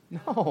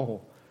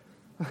 No.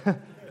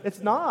 It's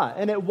not,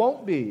 and it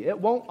won't be. It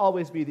won't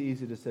always be the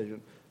easy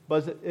decision.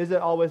 But is it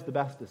always the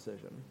best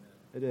decision?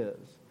 It is.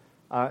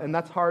 And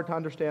that's hard to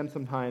understand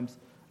sometimes.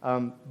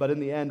 But in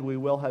the end, we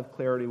will have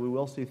clarity. We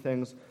will see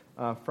things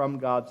from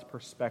God's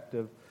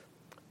perspective.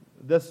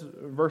 This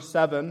verse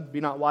 7, be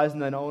not wise in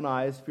thine own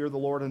eyes, fear the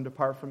Lord and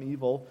depart from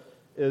evil,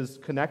 is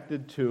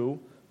connected to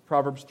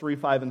Proverbs 3,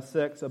 5, and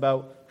 6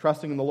 about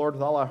trusting in the Lord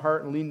with all our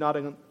heart and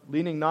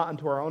leaning not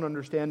unto our own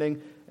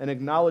understanding and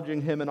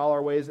acknowledging Him in all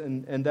our ways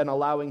and then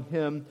allowing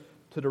Him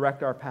to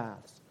direct our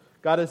paths.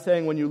 God is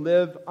saying, when you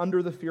live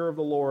under the fear of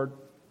the Lord,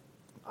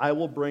 I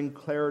will bring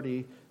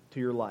clarity to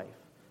your life.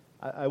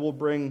 I will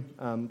bring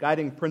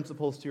guiding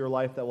principles to your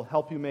life that will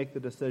help you make the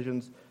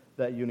decisions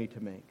that you need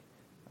to make.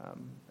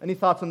 Any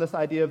thoughts on this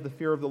idea of the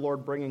fear of the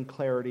Lord bringing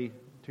clarity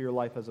to your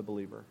life as a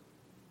believer?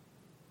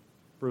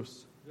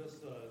 Bruce?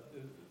 Just the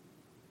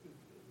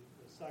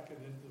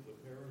second into the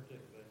parenting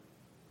thing,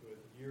 with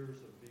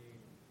years of being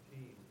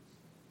teens,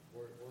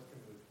 working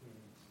with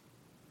teens,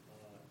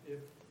 if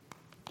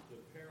the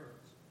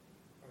parents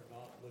are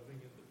not living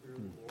in the fear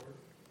of the Lord,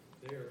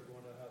 they are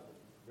going to have a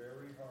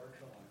very hard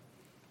time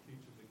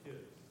teaching the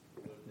kids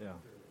to live in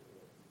the fear of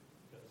the Lord.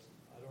 Because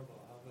I don't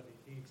know how many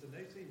teens, and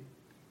they seem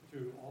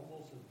to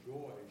almost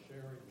enjoy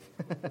sharing this.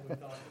 We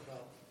talk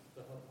about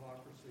the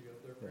hypocrisy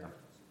of their parents.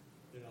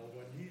 You know,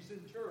 when he's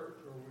in church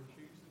or when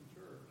she's in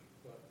church,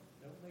 but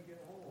then when they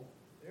get home,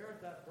 they aren't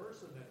that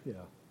person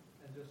anymore.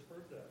 And just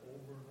heard that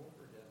over and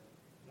over again.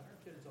 And our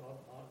kids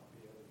ought to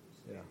be able to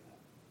see that.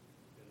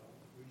 You know,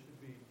 we should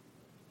be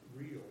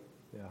real.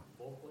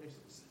 Both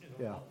places. You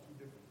know, not two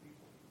different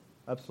people.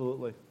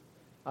 Absolutely.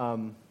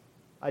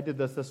 I did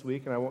this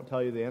week, and I won't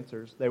tell you the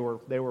answers. They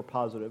were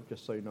positive,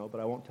 just so you know, but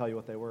I won't tell you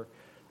what they were.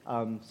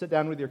 Sit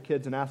down with your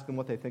kids and ask them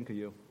what they think of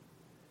you.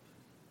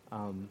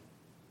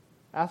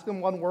 Ask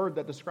them one word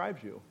that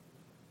describes you.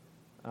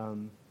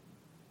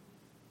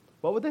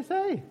 what would they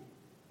say?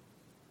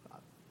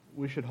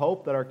 We should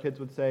hope that our kids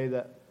would say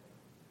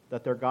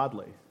that they're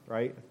godly,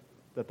 right?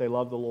 That they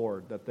love the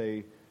Lord, that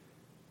they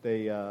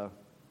fear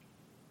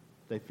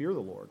the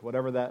Lord.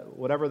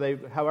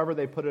 However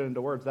they put it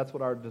into words, that's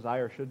what our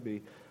desire should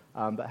be.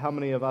 But how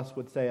many of us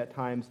would say at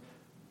times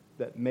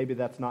that maybe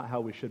that's not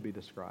how we should be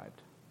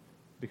described,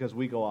 because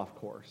we go off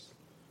course?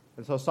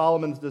 And so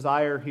Solomon's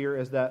desire here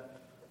is that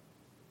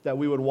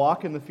we would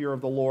walk in the fear of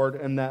the Lord,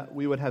 and that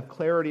we would have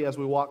clarity as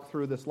we walk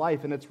through this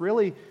life. And it's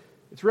really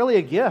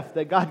a gift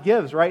that God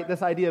gives, right?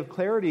 This idea of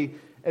clarity.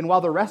 And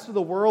while the rest of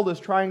the world is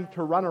trying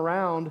to run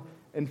around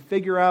and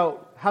figure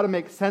out how to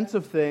make sense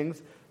of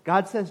things,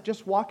 God says,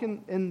 just walk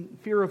in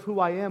fear of who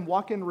I am.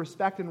 Walk in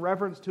respect and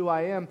reverence to who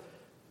I am.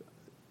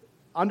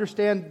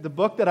 Understand the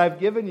book that I've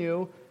given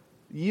you.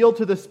 Yield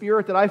to the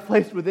Spirit that I've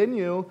placed within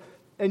you.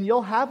 And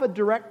you'll have a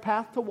direct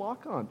path to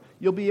walk on.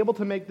 You'll be able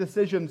to make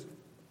decisions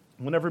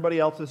when everybody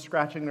else is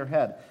scratching their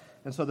head.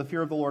 And so the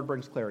fear of the Lord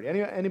brings clarity.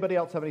 Anybody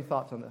else have any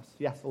thoughts on this?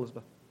 Yes,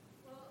 Elizabeth.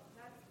 Well,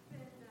 that's been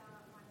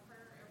my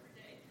prayer every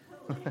day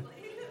lately.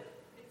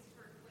 It's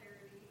for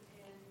clarity,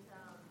 and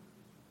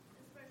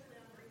especially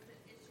on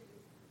recent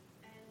issues,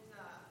 and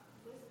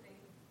listening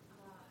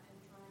and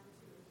trying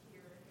to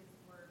hear His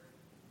word.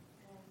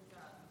 And He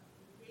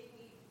gave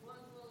me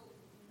one little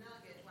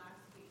nugget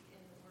last week,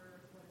 and the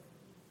word was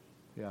easy.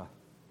 Yeah.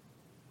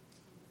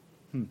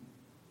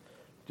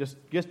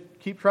 Just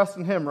keep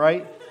trusting Him,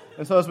 right?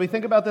 And so as we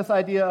think about this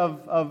idea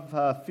of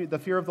the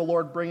fear of the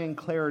Lord bringing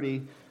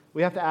clarity,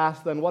 we have to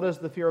ask then, what does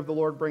the fear of the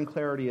Lord bring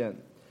clarity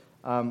in?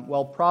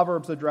 Well,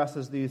 Proverbs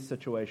addresses these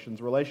situations: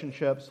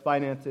 relationships,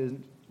 finances,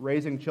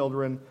 raising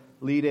children,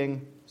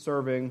 leading,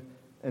 serving,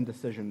 and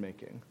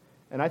decision-making.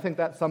 And I think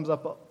that sums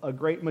up a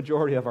great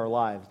majority of our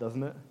lives,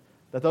 doesn't it?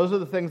 That those are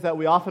the things that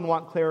we often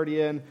want clarity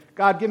in.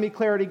 God, give me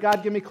clarity.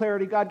 God, give me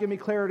clarity. God, give me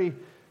clarity.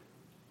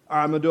 All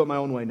right, I'm going to do it my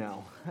own way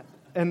now.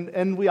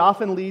 And we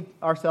often lead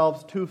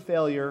ourselves to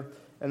failure,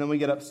 and then we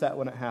get upset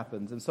when it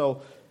happens. And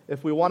so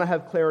if we want to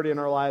have clarity in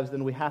our lives,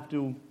 then we have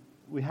to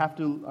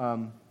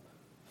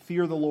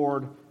fear the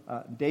Lord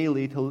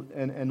daily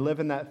and live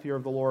in that fear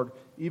of the Lord,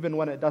 even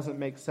when it doesn't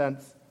make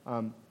sense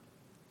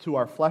to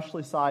our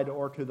fleshly side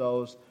or to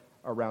those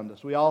around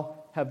us. We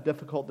all have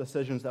difficult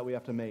decisions that we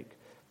have to make,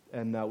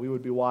 and we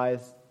would be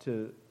wise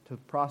to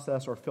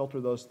process or filter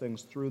those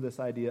things through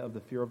this idea of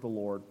the fear of the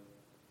Lord.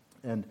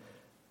 And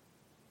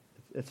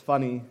it's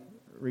funny,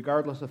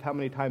 regardless of how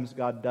many times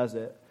God does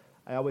it,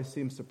 I always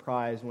seem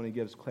surprised when He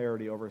gives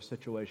clarity over a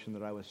situation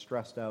that I was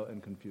stressed out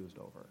and confused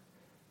over.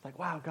 It's like,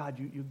 wow, God,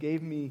 you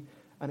gave me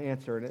an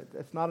answer. And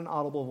it's not an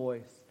audible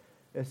voice.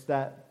 It's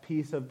that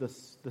piece of the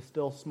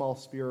still small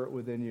spirit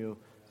within you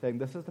saying,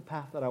 this is the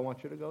path that I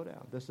want you to go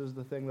down. This is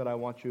the thing that I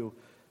want you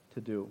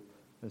to do.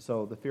 And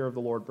so the fear of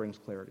the Lord brings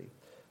clarity.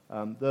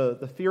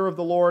 The fear of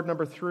the Lord,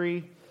 number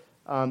 3,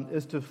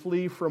 is to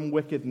flee from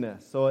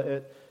wickedness.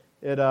 So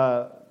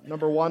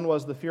number 1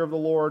 was the fear of the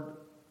Lord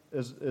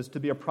is to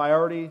be a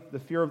priority. The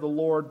fear of the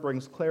Lord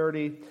brings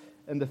clarity.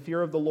 And the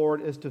fear of the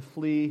Lord is to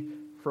flee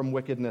from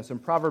wickedness. In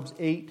Proverbs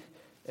 8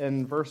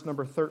 and verse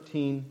number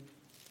 13,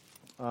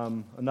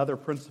 another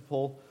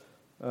principle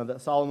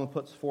that Solomon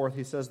puts forth,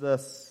 he says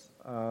this: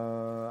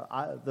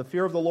 the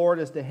fear of the Lord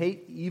is to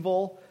hate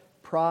evil,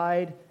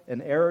 pride,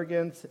 and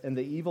arrogance, and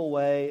the evil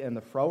way, and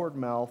the froward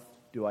mouth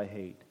do I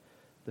hate.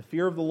 The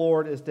fear of the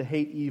Lord is to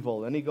hate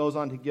evil. And he goes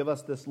on to give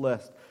us this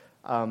list.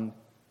 And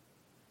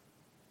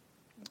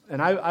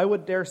I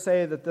would dare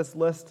say that this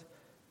list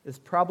is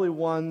probably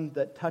one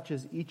that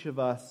touches each of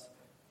us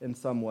in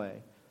some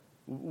way.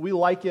 We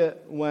like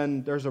it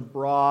when there's a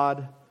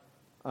broad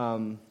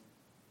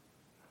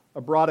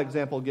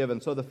example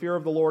given. So the fear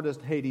of the Lord is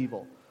to hate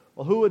evil.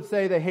 Well, who would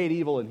say they hate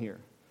evil in here?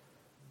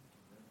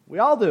 We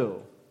all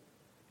do.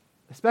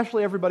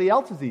 Especially everybody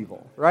else's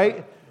evil,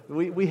 right?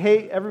 We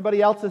hate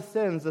everybody else's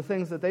sins, the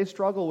things that they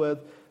struggle with,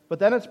 but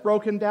then it's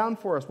broken down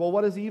for us. Well,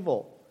 what is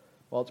evil?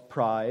 Well, it's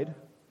pride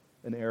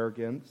and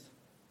arrogance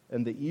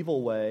and the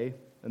evil way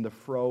and the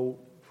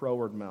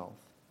froward mouth,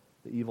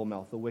 the evil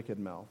mouth, the wicked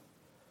mouth.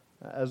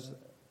 As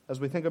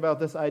we think about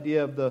this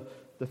idea of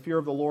the fear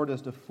of the Lord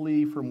is to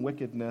flee from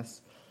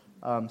wickedness,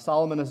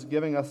 Solomon is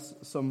giving us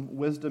some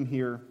wisdom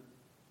here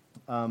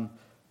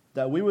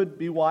that we would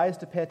be wise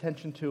to pay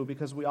attention to,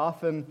 because we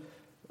often,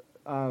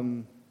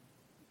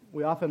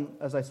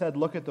 as I said,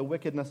 look at the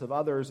wickedness of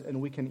others,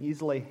 and we can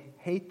easily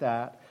hate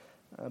that,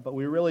 but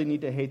we really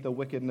need to hate the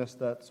wickedness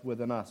that's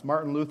within us.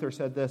 Martin Luther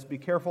said this: be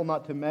careful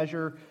not to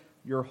measure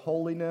your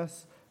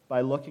holiness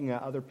by looking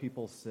at other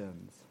people's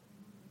sins.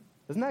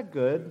 Isn't that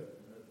good?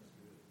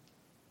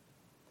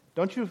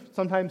 Don't you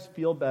sometimes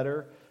feel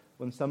better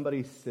when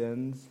somebody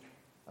sins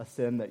a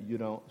sin that you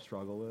don't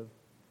struggle with?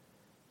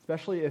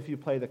 Especially if you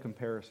play the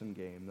comparison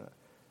game. That,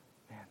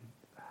 man,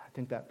 I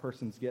think that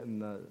person's getting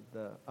the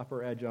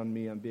upper edge on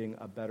me on being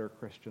a better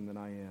Christian than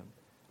I am.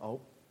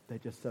 Oh, they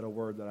just said a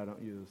word that I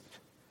don't use.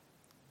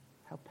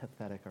 How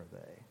pathetic are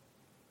they?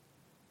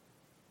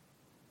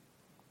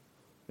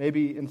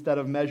 Maybe instead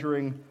of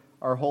measuring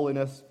our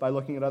holiness by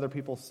looking at other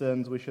people's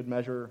sins, we should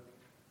measure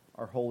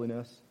our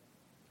holiness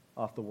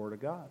off the Word of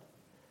God.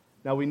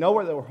 Now, we know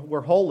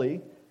we're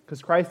holy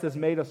because Christ has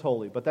made us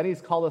holy, but then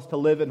He's called us to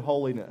live in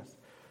holiness.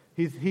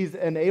 He's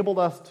enabled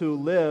us to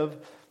live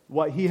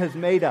what He has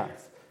made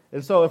us.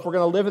 And so if we're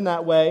going to live in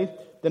that way,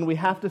 then we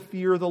have to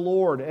fear the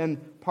Lord.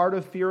 And part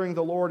of fearing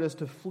the Lord is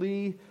to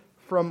flee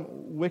from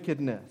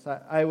wickedness.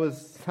 I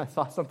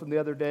saw something the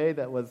other day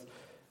that was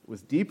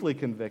deeply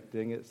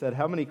convicting. It said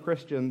how many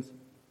Christians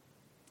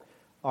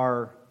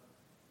are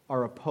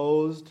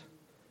opposed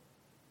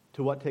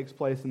to what takes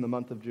place in the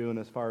month of June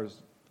as far as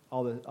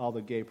all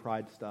the gay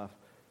pride stuff.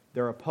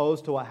 They're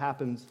opposed to what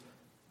happens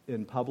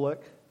in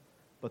public,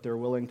 but they're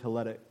willing to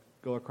let it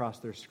go across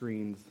their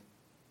screens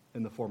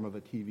in the form of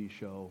a TV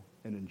show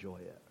and enjoy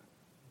it.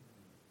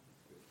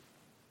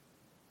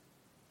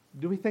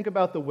 Do we think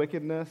about the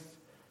wickedness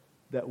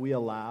that we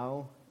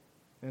allow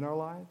in our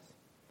lives?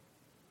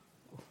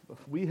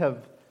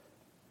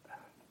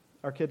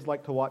 Our kids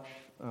like to watch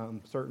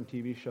certain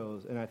TV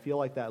shows, and I feel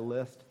like that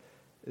list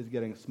is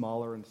getting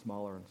smaller and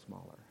smaller and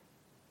smaller.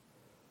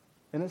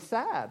 And it's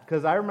sad,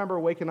 because I remember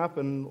waking up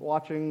and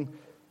watching,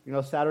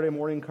 Saturday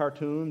morning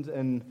cartoons,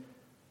 and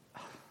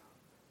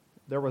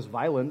there was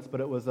violence,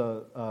 but it was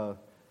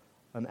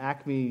an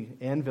Acme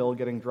anvil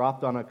getting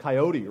dropped on a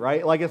coyote,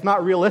 right? Like, it's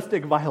not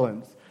realistic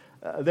violence.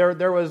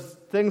 There was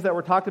things that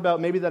were talked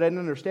about maybe that I didn't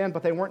understand,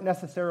 but they weren't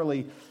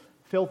necessarily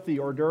filthy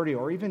or dirty,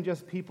 or even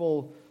just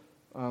people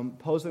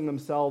posing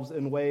themselves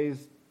in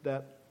ways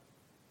that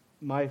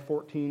my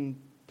 14,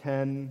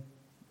 10,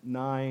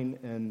 9,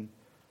 and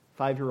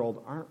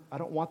 5-year-old I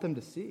don't want them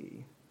to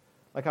see.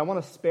 Like, I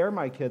want to spare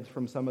my kids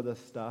from some of this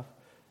stuff.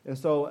 And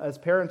so as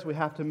parents, we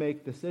have to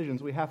make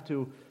decisions. We have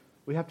to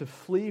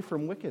flee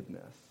from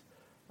wickedness.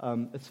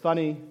 It's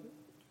funny,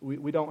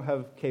 we don't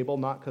have cable,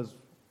 not because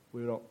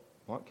we don't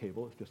want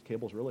cable, it's just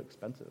cable's really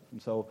expensive.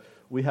 And so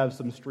we have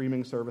some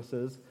streaming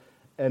services.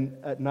 And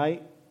at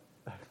night,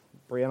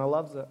 Brianna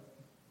loves it.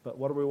 But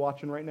what are we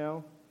watching right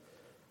now?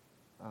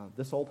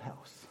 This Old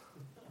House.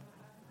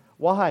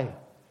 Why?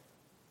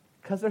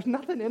 Because there's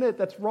nothing in it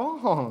that's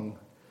wrong.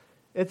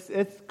 It's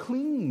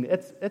clean.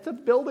 It's a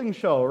building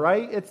show,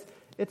 right?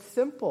 It's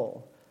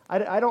simple.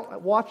 I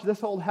don't watch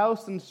This Old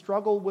House and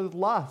struggle with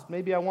lust.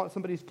 Maybe I want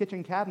somebody's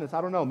kitchen cabinets.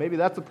 I don't know. Maybe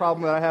that's a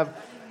problem that I have.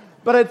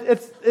 But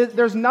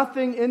there's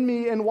nothing in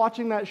me in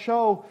watching that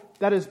show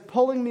that is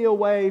pulling me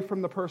away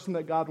from the person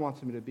that God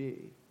wants me to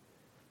be.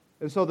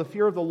 And so the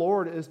fear of the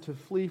Lord is to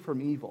flee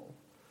from evil.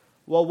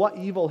 Well, what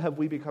evil have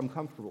we become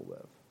comfortable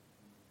with?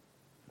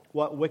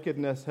 What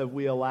wickedness have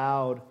we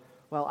allowed?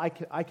 Well, I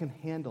can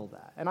handle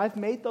that. And I've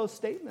made those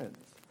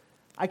statements.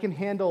 I can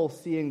handle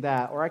seeing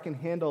that, or I can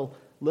handle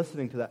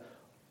listening to that.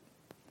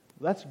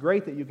 That's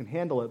great that you can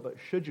handle it, but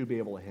should you be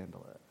able to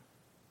handle it?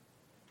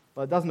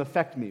 Well, it doesn't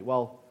affect me.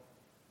 Well,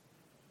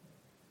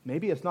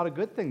 maybe it's not a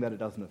good thing that it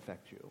doesn't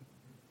affect you.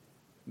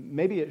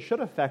 Maybe it should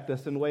affect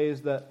us in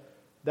ways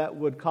that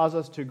would cause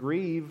us to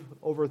grieve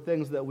over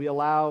things that we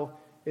allow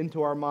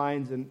into our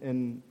minds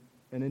and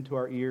into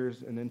our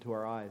ears and into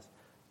our eyes.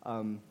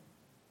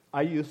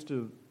 I used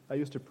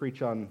to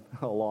preach on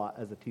a lot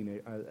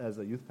as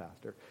a youth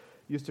pastor.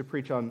 Used to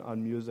preach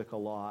on music a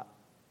lot,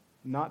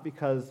 not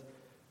because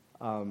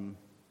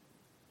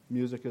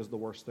music is the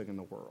worst thing in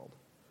the world,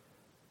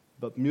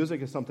 but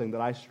music is something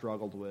that I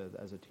struggled with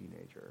as a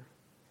teenager,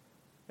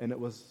 and it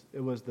was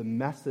the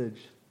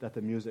message that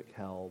the music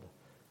held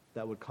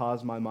that would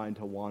cause my mind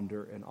to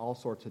wander in all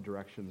sorts of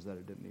directions that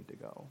it didn't need to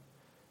go.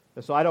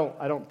 And so I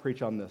don't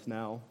preach on this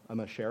now. I'm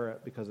going to share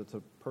it because it's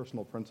a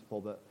personal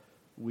principle that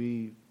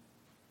we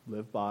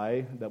live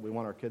by, that we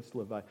want our kids to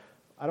live by.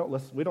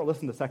 We don't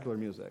listen to secular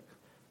music.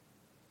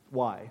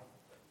 Why?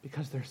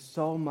 Because there's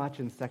so much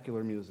in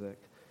secular music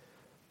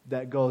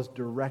that goes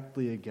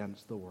directly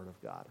against the Word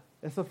of God.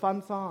 It's a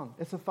fun song.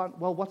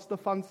 Well, what's the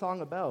fun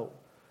song about?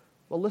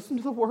 Well, listen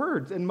to the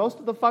words. And most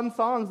of the fun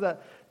songs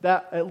that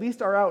at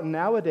least are out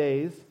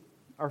nowadays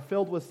are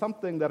filled with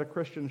something that a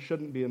Christian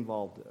shouldn't be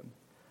involved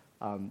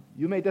in.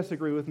 You may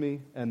disagree with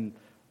me, and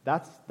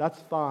that's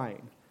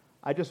fine.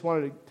 I just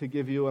wanted to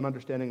give you an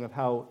understanding of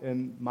how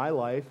in my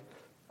life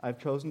I've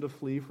chosen to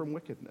flee from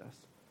wickedness.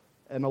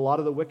 And a lot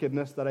of the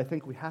wickedness that I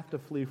think we have to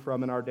flee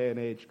from in our day and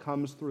age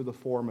comes through the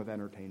form of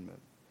entertainment.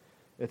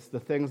 It's the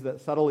things that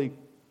subtly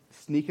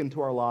sneak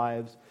into our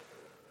lives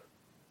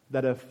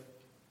that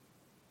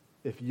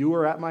if you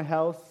were at my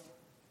house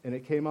and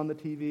it came on the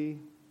TV,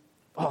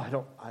 I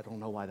don't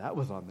know why that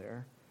was on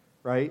there,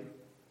 right?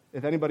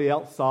 If anybody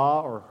else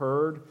saw or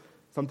heard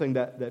something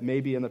that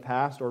maybe in the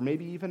past or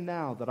maybe even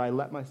now that I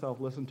let myself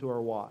listen to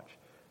or watch,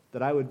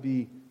 that I would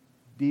be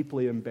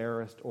deeply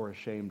embarrassed or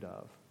ashamed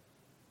of.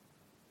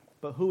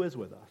 But who is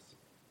with us?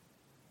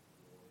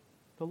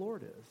 The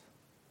Lord is.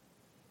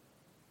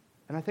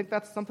 And I think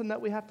that's something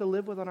that we have to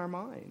live with on our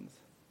minds.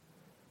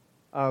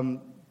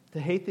 To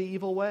hate the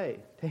evil way.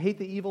 To hate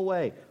the evil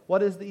way.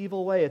 What is the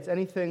evil way? It's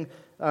anything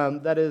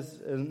that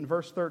is, in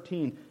verse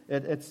 13,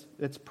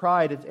 it's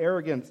pride, it's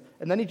arrogance.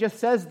 And then he just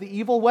says the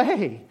evil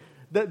way.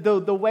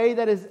 The way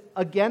that is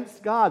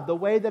against God, the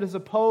way that is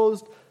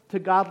opposed to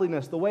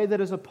godliness, the way that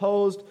is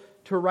opposed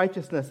to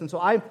righteousness. And so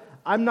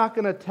I'm not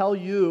going to tell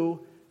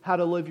you how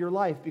to live your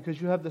life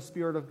because you have the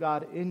Spirit of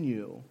God in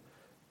you.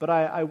 But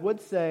I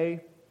would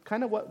say,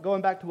 kind of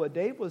going back to what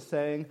Dave was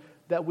saying,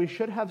 that we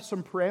should have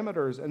some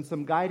parameters and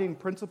some guiding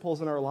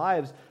principles in our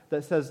lives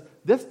that says,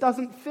 this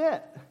doesn't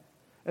fit.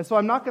 And so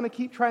I'm not going to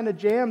keep trying to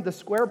jam the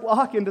square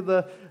block into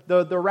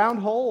the round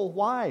hole.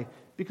 Why?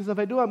 Because if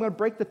I do, I'm going to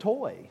break the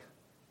toy.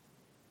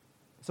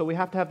 So we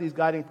have to have these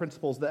guiding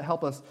principles that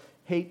help us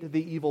hate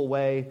the evil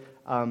way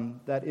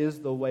that is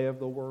the way of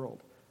the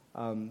world.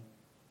 Do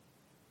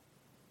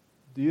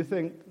you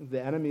think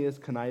the enemy is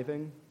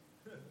conniving?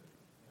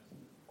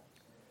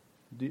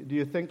 Do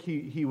you think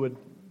he would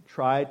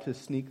try to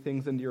sneak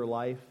things into your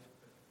life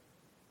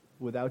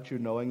without you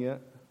knowing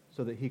it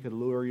so that he could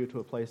lure you to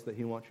a place that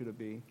he wants you to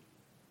be?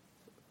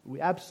 We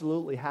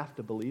absolutely have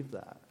to believe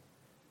that.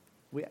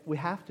 We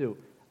have to.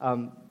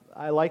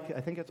 I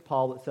think it's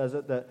Paul that says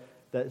it,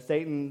 that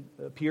Satan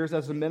appears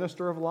as a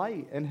minister of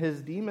light and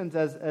his demons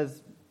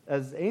as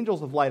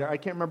angels of light. I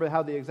can't remember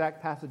how the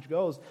exact passage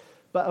goes,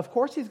 but of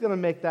course he's going to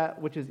make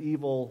that which is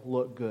evil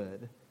look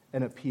good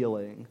and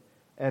appealing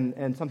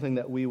and something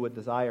that we would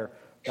desire.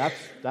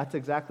 That's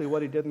exactly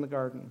what he did in the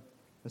garden.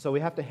 And so we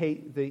have to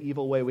hate the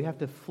evil way. We have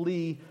to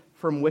flee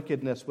from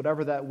wickedness,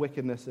 whatever that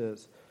wickedness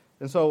is.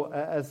 And so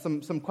as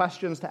some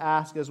questions to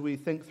ask as we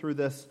think through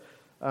this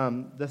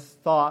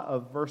thought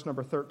of verse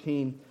number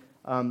 13,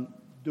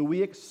 do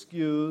we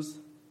excuse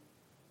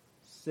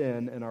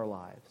sin in our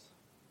lives?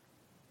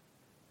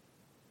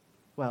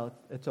 Well,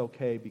 it's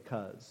okay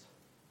because.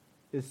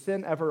 Is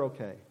sin ever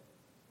okay?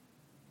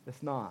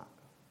 It's not.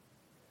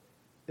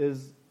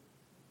 Is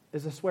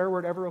a swear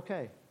word ever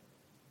okay?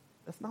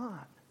 It's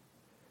not.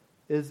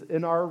 Is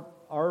in our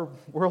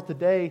world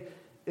today,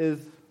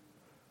 is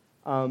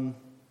are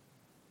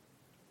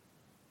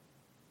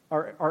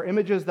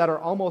images that are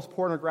almost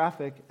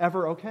pornographic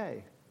ever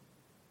okay?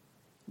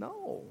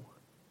 No.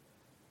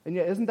 And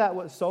yet, isn't that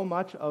what so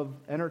much of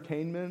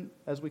entertainment,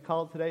 as we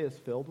call it today, is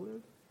filled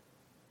with?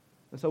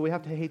 And so we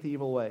have to hate the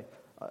evil way.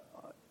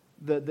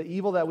 The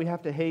evil that we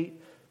have to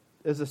hate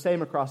is the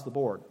same across the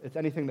board. It's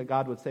anything that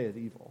God would say is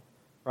evil,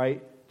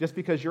 right? Just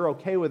because you're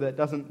okay with it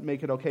doesn't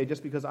make it okay.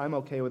 Just because I'm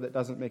okay with it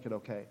doesn't make it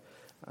okay.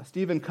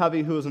 Stephen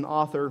Covey, who is an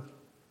author,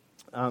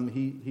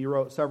 he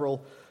wrote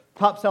several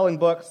top-selling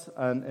books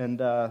and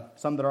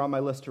some that are on my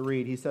list to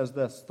read. He says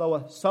this: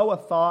 sow a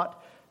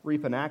thought,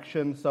 reap an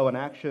action; sow an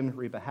action,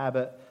 reap a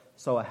habit;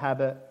 sow a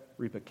habit,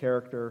 reap a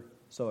character;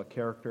 sow a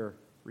character,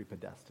 reap a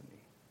destiny.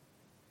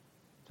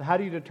 So how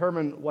do you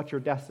determine what your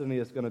destiny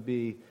is going to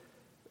be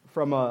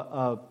from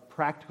a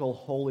practical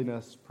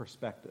holiness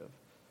perspective?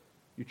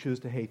 You choose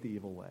to hate the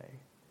evil way.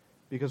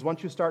 Because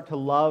once you start to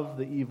love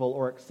the evil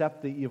or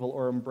accept the evil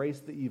or embrace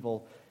the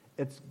evil,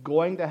 it's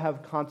going to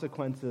have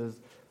consequences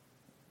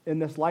in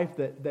this life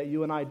that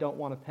you and I don't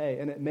want to pay.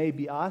 And it may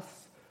be us,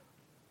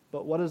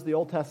 but what does the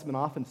Old Testament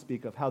often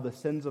speak of? How the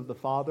sins of the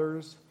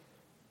fathers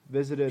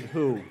visited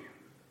who?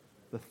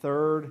 The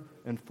third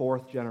and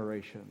fourth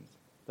generations.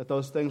 That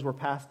those things were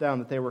passed down,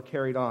 that they were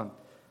carried on.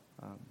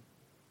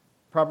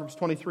 Proverbs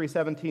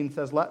 23:17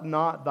 says, "Let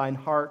not thine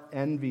heart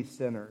envy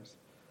sinners,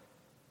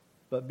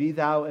 but be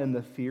thou in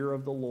the fear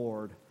of the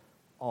Lord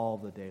all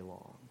the day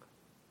long."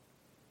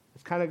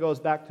 This kind of goes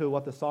back to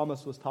what the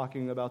psalmist was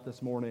talking about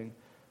this morning,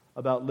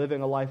 about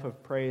living a life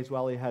of praise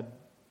while he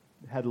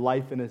had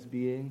life in his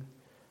being.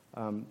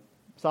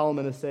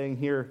 Solomon is saying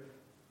here,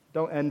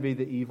 don't envy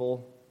the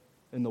evil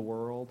in the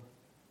world.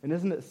 And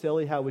isn't it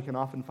silly how we can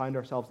often find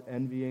ourselves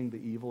envying the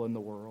evil in the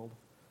world?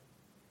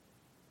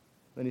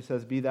 Then he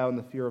says, be thou in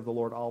the fear of the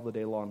Lord all the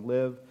day long.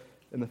 Live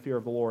in the fear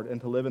of the Lord.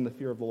 And to live in the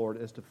fear of the Lord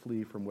is to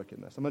flee from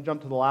wickedness. I'm going to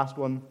jump to the last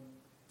one.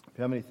 If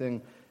you have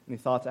any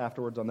thoughts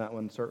afterwards on that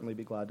one, certainly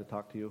be glad to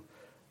talk to you.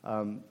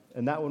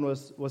 And that one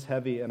was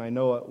heavy, and I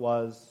know it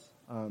was,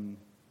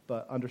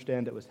 but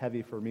understand it was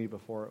heavy for me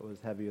before it was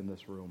heavy in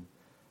this room.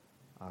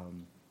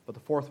 But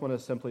the fourth one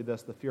is simply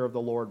this: the fear of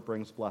the Lord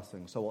brings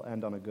blessing. So we'll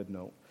end on a good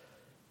note.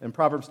 In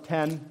Proverbs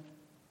 10,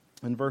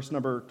 in verse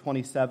number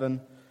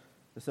 27,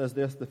 it says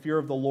this: the fear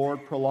of the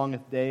Lord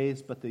prolongeth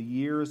days, but the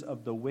years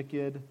of the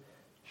wicked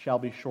shall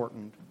be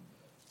shortened.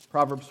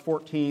 Proverbs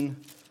 14,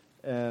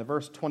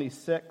 verse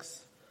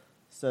 26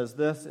 says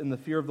this: in the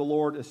fear of the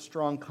Lord is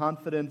strong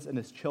confidence, and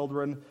his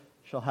children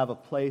shall have a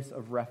place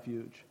of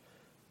refuge.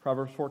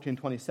 Proverbs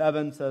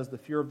 14:27 says, the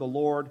fear of the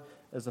Lord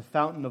is a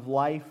fountain of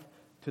life,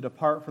 to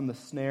depart from the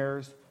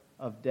snares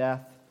of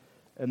death.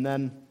 And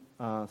then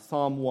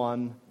Psalm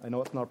 1, I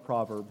know it's not a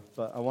proverb,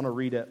 but I want to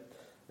read it.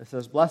 It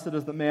says, blessed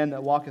is the man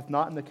that walketh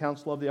not in the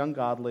counsel of the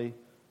ungodly,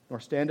 nor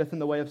standeth in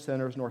the way of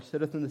sinners, nor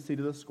sitteth in the seat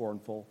of the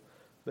scornful.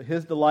 But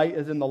his delight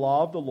is in the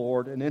law of the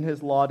Lord, and in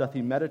his law doth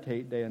he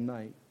meditate day and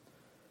night.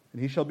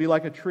 And he shall be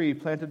like a tree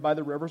planted by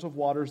the rivers of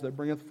waters, that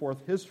bringeth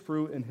forth his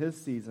fruit in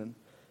his season.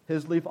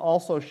 His leaf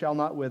also shall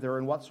not wither,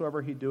 and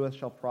whatsoever he doeth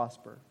shall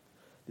prosper.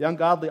 The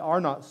ungodly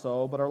are not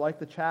so, but are like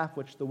the chaff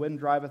which the wind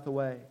driveth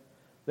away.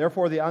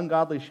 Therefore the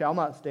ungodly shall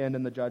not stand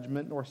in the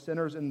judgment, nor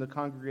sinners in the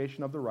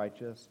congregation of the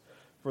righteous.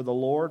 For the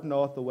Lord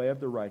knoweth the way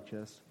of the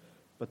righteous,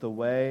 but the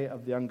way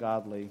of the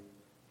ungodly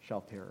shall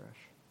perish.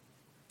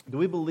 Do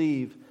we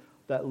believe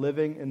that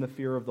living in the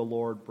fear of the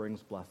Lord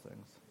brings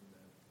blessings?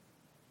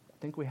 I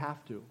think we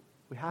have to.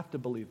 We have to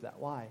believe that.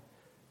 Why?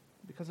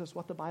 Because it's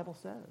what the Bible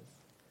says.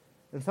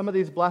 And some of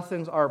these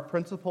blessings are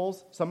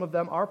principles. Some of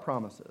them are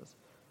promises.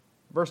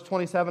 Verse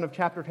 27 of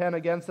chapter 10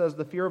 again says,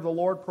 "The fear of the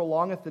Lord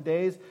prolongeth the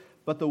days,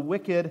 but the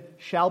wicked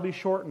shall be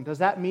shortened." Does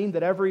that mean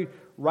that every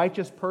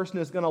righteous person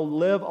is going to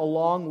live a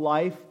long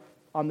life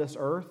on this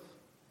earth?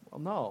 Well,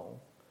 no.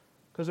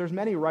 Because there's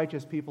many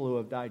righteous people who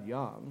have died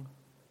young.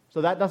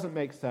 So that doesn't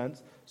make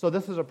sense. So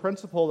this is a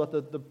principle that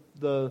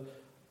the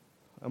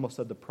I almost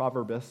said the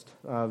proverbist,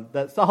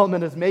 that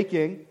Solomon is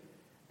making.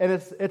 And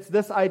it's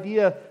this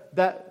idea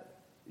that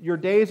your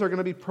days are going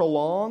to be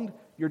prolonged,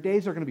 your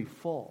days are going to be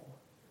full.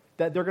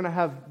 That they're going to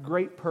have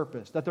great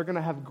purpose, that they're going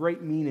to have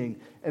great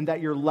meaning, and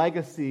that your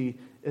legacy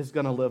is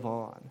going to live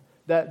on.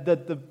 That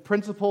the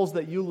principles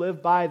that you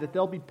live by, that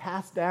they'll be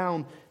passed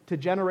down to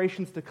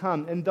generations to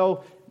come. And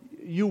though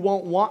you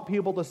won't want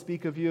people to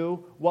speak of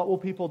you, what will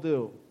people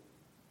do?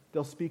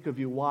 They'll speak of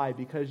you. Why?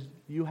 Because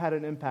you had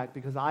an impact,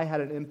 because I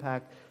had an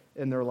impact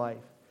in their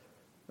life.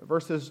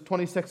 Verses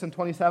 26 and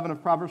 27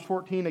 of Proverbs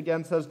 14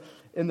 again says,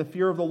 "In the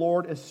fear of the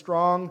Lord is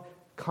strong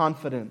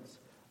confidence."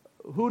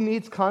 Who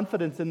needs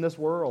confidence in this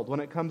world when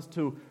it comes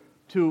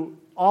to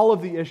all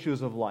of the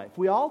issues of life?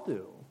 We all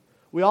do.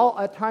 We all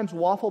at times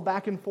waffle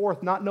back and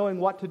forth, not knowing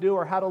what to do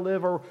or how to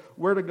live or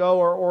where to go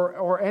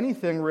or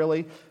anything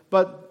really.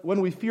 But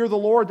when we fear the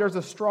Lord, there's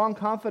a strong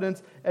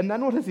confidence. And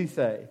then what does he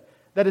say?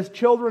 That his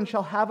children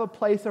shall have a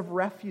place of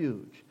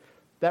refuge.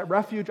 That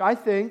refuge, I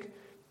think,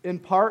 in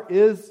part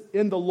is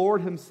in the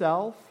Lord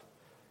himself.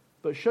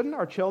 But shouldn't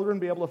our children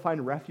be able to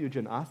find refuge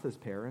in us as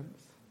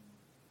parents?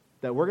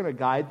 That we're going to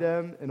guide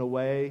them in a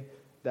way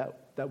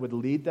that would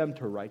lead them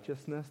to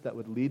righteousness, that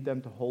would lead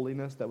them to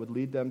holiness, that would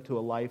lead them to a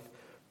life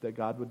that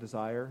God would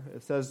desire.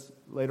 It says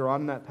later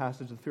on in that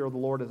passage, the fear of the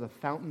Lord is a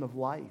fountain of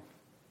life,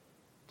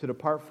 to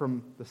depart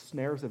from the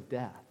snares of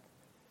death.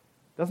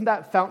 Doesn't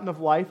that fountain of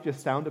life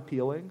just sound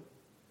appealing?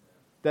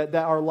 That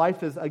our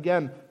life is,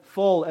 again,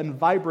 full and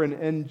vibrant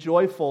and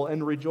joyful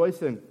and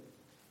rejoicing.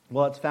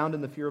 Well, it's found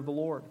in the fear of the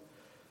Lord.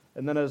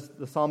 And then as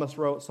the psalmist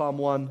wrote, Psalm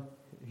 1,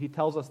 he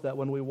tells us that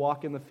when we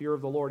walk in the fear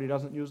of the Lord, he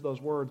doesn't use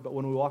those words, but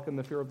when we walk in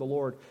the fear of the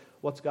Lord,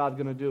 what's God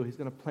going to do? He's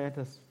going to plant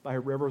us by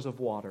rivers of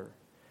water.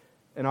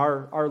 And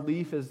our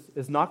leaf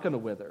is not going to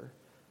wither,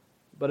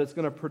 but it's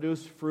going to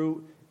produce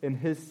fruit in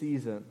his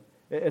season.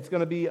 It's going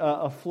to be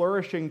a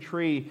flourishing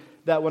tree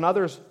that when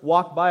others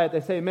walk by it,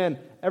 they say, "Man,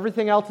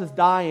 everything else is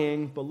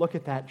dying, but look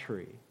at that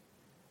tree.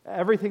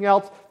 Everything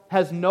else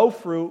has no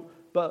fruit,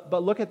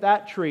 but look at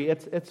that tree.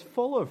 It's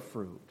full of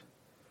fruit."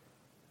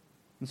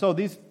 And so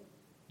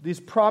these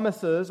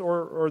promises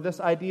or this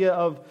idea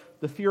of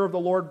the fear of the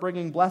Lord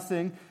bringing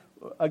blessing,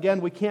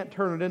 again, we can't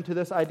turn it into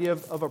this idea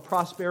of a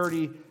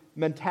prosperity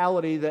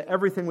mentality that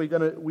everything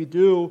we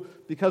do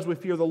because we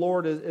fear the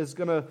Lord is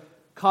going to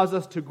cause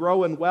us to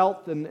grow in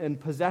wealth and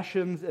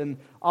possessions and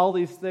all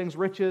these things,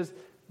 riches.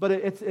 But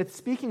it's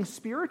speaking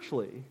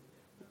spiritually.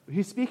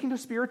 He's speaking to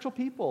spiritual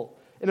people.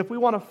 And if we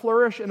want to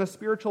flourish in a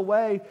spiritual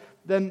way,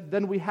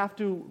 then we have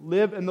to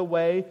live in the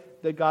way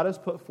that God has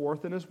put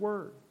forth in his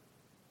word.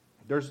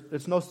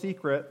 It's no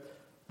secret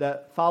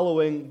that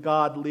following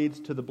God leads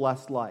to the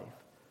blessed life.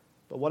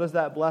 But what does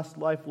that blessed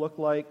life look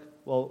like?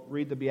 Well,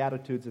 read the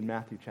Beatitudes in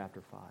Matthew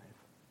chapter 5.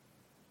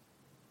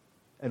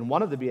 And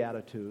one of the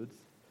Beatitudes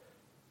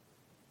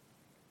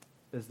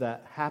is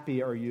that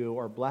happy are you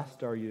or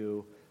blessed are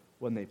you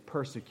when they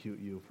persecute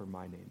you for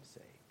my name's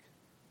sake.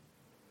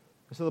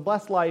 So the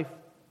blessed life,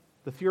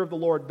 the fear of the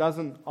Lord,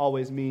 doesn't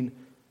always mean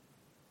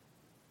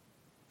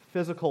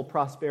physical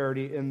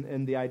prosperity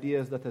in the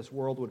ideas that this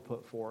world would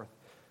put forth,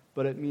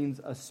 but it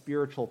means a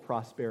spiritual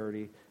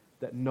prosperity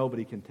that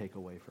nobody can take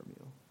away from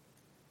you.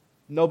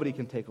 Nobody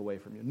can take away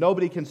from you.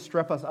 Nobody can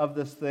strip us of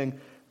this thing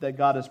that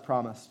God has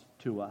promised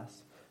to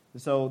us.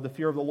 And so the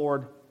fear of the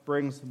Lord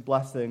brings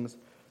blessings,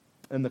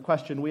 and the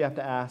question we have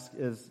to ask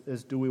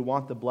is do we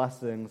want the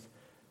blessings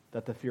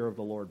that the fear of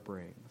the Lord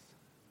brings?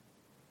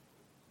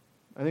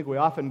 I think we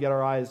often get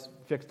our eyes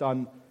fixed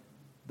on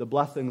the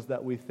blessings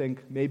that we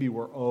think maybe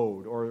we're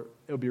owed, or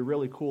it would be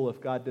really cool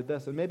if God did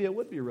this, and maybe it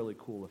would be really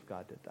cool if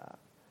God did that.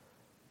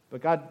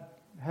 But God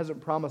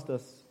hasn't promised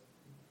us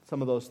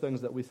some of those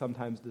things that we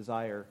sometimes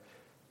desire,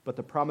 but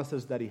the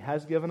promises that he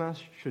has given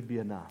us should be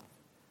enough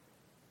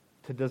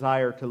to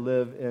desire to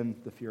live in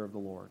the fear of the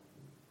Lord.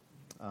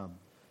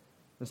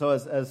 And so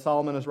as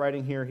Solomon is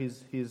writing here,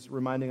 he's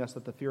reminding us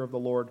that the fear of the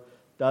Lord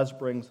does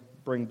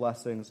bring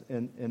blessings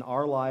in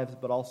our lives,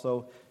 but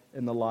also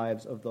in the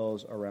lives of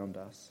those around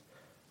us.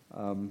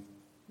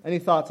 Any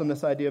thoughts on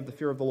this idea of the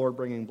fear of the Lord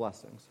bringing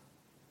blessings?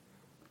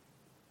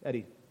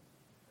 Eddie?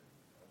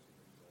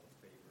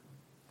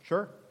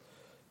 Sure.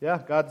 Yeah,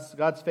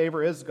 God's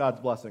favor is God's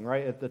blessing,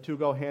 right? The two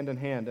go hand in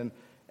hand.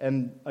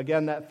 And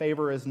again, that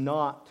favor is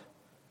not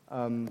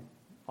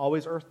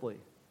always earthly.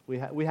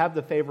 We have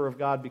the favor of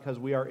God because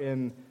we are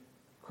in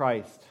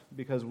Christ,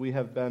 because we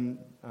have been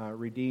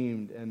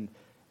redeemed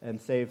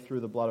and saved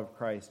through the blood of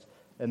Christ.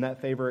 And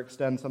that favor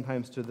extends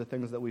sometimes to the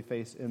things that we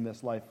face in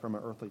this life from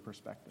an earthly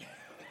perspective.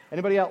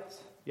 Anybody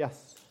else?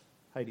 Yes,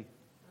 Heidi. A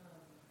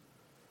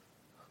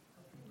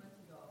few months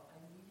ago, I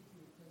needed to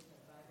replace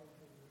my Bible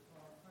because it was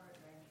falling apart,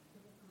 and I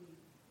typically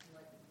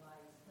like to buy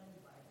study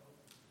Bibles.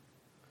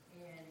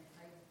 And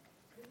I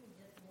couldn't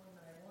get the one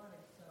that I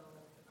wanted, so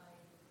I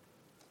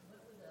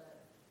went with a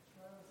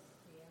Charles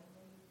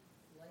Stanley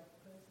Life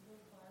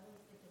Principles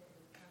Bible, thinking it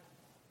was kind of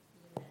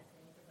being that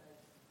same because I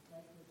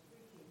like his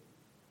preaching.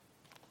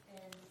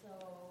 And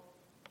so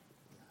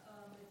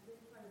it's been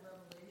quite a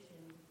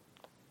revelation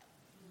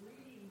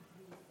reading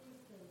these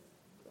things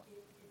because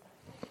it's a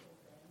helpful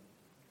thing,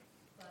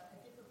 but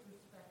a different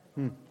perspective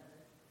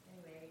altogether.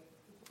 Anyway,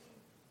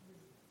 he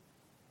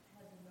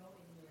has a note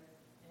in here,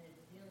 and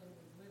it's dealing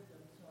with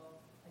wisdom,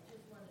 so I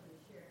just wanted to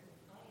share, because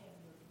I am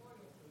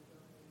notoriously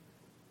guilty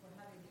for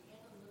having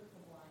the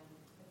analytical mind.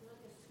 I feel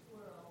like a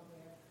squirrel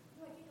where,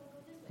 no, I think I'll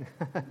go this way.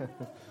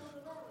 No, I'll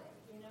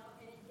go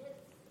that way, and it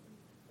gets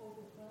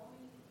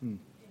overwhelming in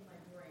my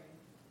brain.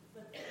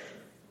 But it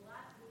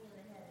slapped me in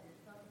the head.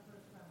 It's not the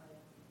first time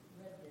I've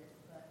read this,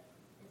 but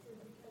it says,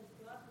 because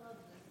God loves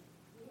us,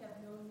 we have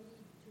no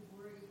need to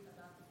worry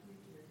about the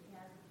future. He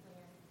has a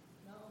plan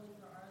not only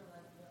for our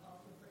life, but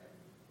also for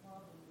every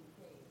problem we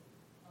face.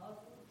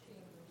 Oswald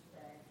Chambers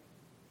said,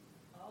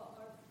 all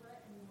our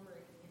fret and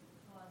worry is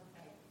caused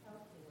by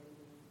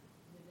calculating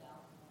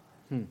without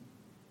God.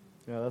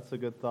 Yeah, that's a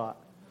good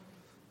thought.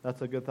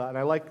 That's a good thought. And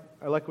I like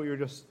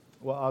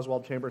what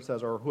Oswald Chambers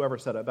says, or whoever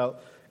said it,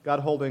 about God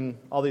holding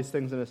all these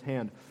things in his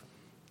hand.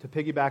 To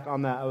piggyback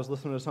on that, I was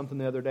listening to something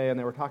the other day, and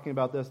they were talking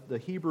about this. The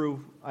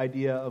Hebrew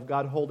idea of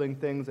God holding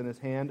things in his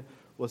hand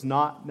was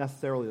not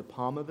necessarily the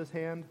palm of his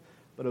hand,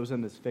 but it was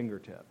in his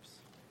fingertips.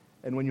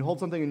 And when you hold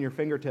something in your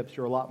fingertips,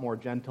 you're a lot more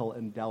gentle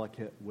and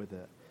delicate with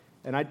it.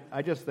 And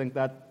I just think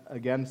that,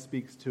 again,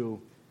 speaks to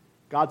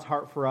God's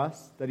heart for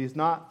us, that he's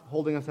not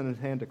holding us in his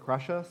hand to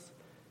crush us.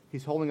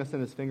 He's holding us in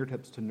his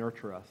fingertips to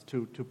nurture us,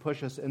 to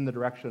push us in the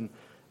direction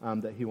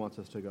that he wants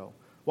us to go.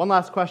 One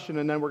last question,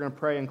 and then we're going to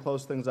pray and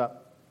close things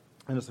up.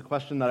 And it's a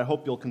question that I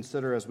hope you'll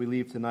consider as we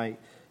leave tonight.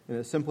 And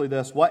it's simply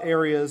this: what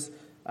areas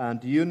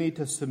do you need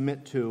to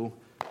submit to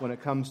when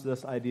it comes to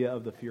this idea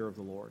of the fear of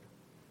the Lord?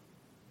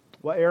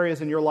 What areas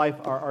in your life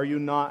are you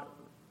not,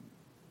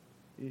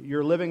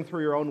 you're living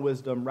through your own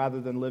wisdom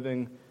rather than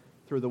living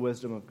through the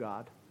wisdom of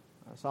God?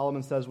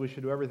 Solomon says we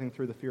should do everything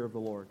through the fear of the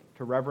Lord,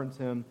 to reverence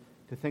him,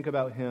 to think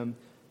about him,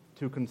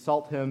 to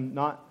consult him,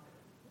 not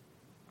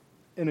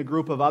in a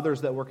group of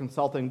others that we're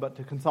consulting, but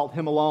to consult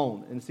him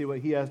alone and see what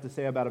he has to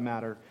say about a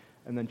matter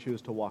and then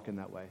choose to walk in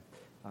that way.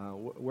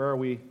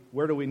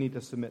 Where do we need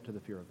to submit to the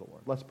fear of the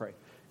Lord? Let's pray.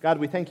 God,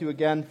 we thank you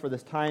again for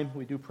this time.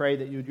 We do pray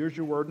that you would use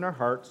your word in our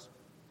hearts,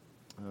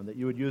 that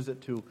you would use it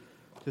to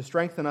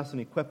strengthen us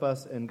and equip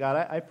us. And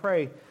God, I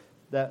pray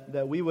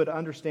that we would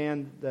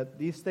understand that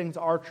these things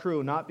are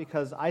true, not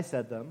because I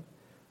said them,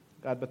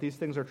 God, but these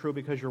things are true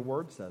because your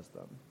word says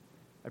them.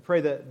 I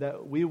pray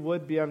that we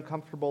would be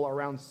uncomfortable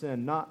around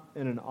sin, not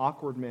in an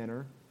awkward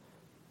manner,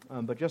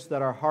 but just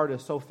that our heart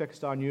is so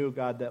fixed on you,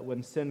 God, that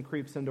when sin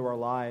creeps into our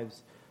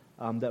lives,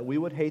 that we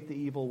would hate the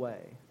evil way,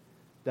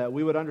 that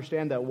we would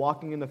understand that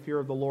walking in the fear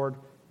of the Lord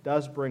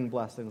does bring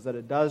blessings, that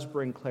it does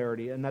bring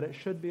clarity, and that it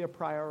should be a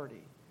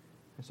priority.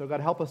 And so, God,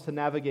 help us to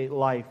navigate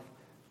life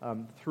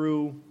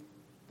through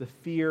the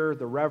fear,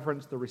 the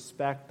reverence, the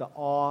respect, the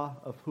awe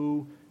of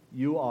who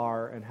you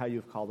are and how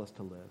you've called us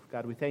to live.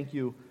 God, we thank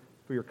you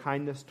for your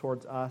kindness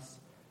towards us.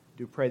 I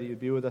do pray that you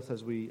be with us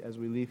as we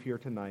leave here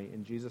tonight.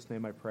 In Jesus'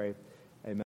 name I pray.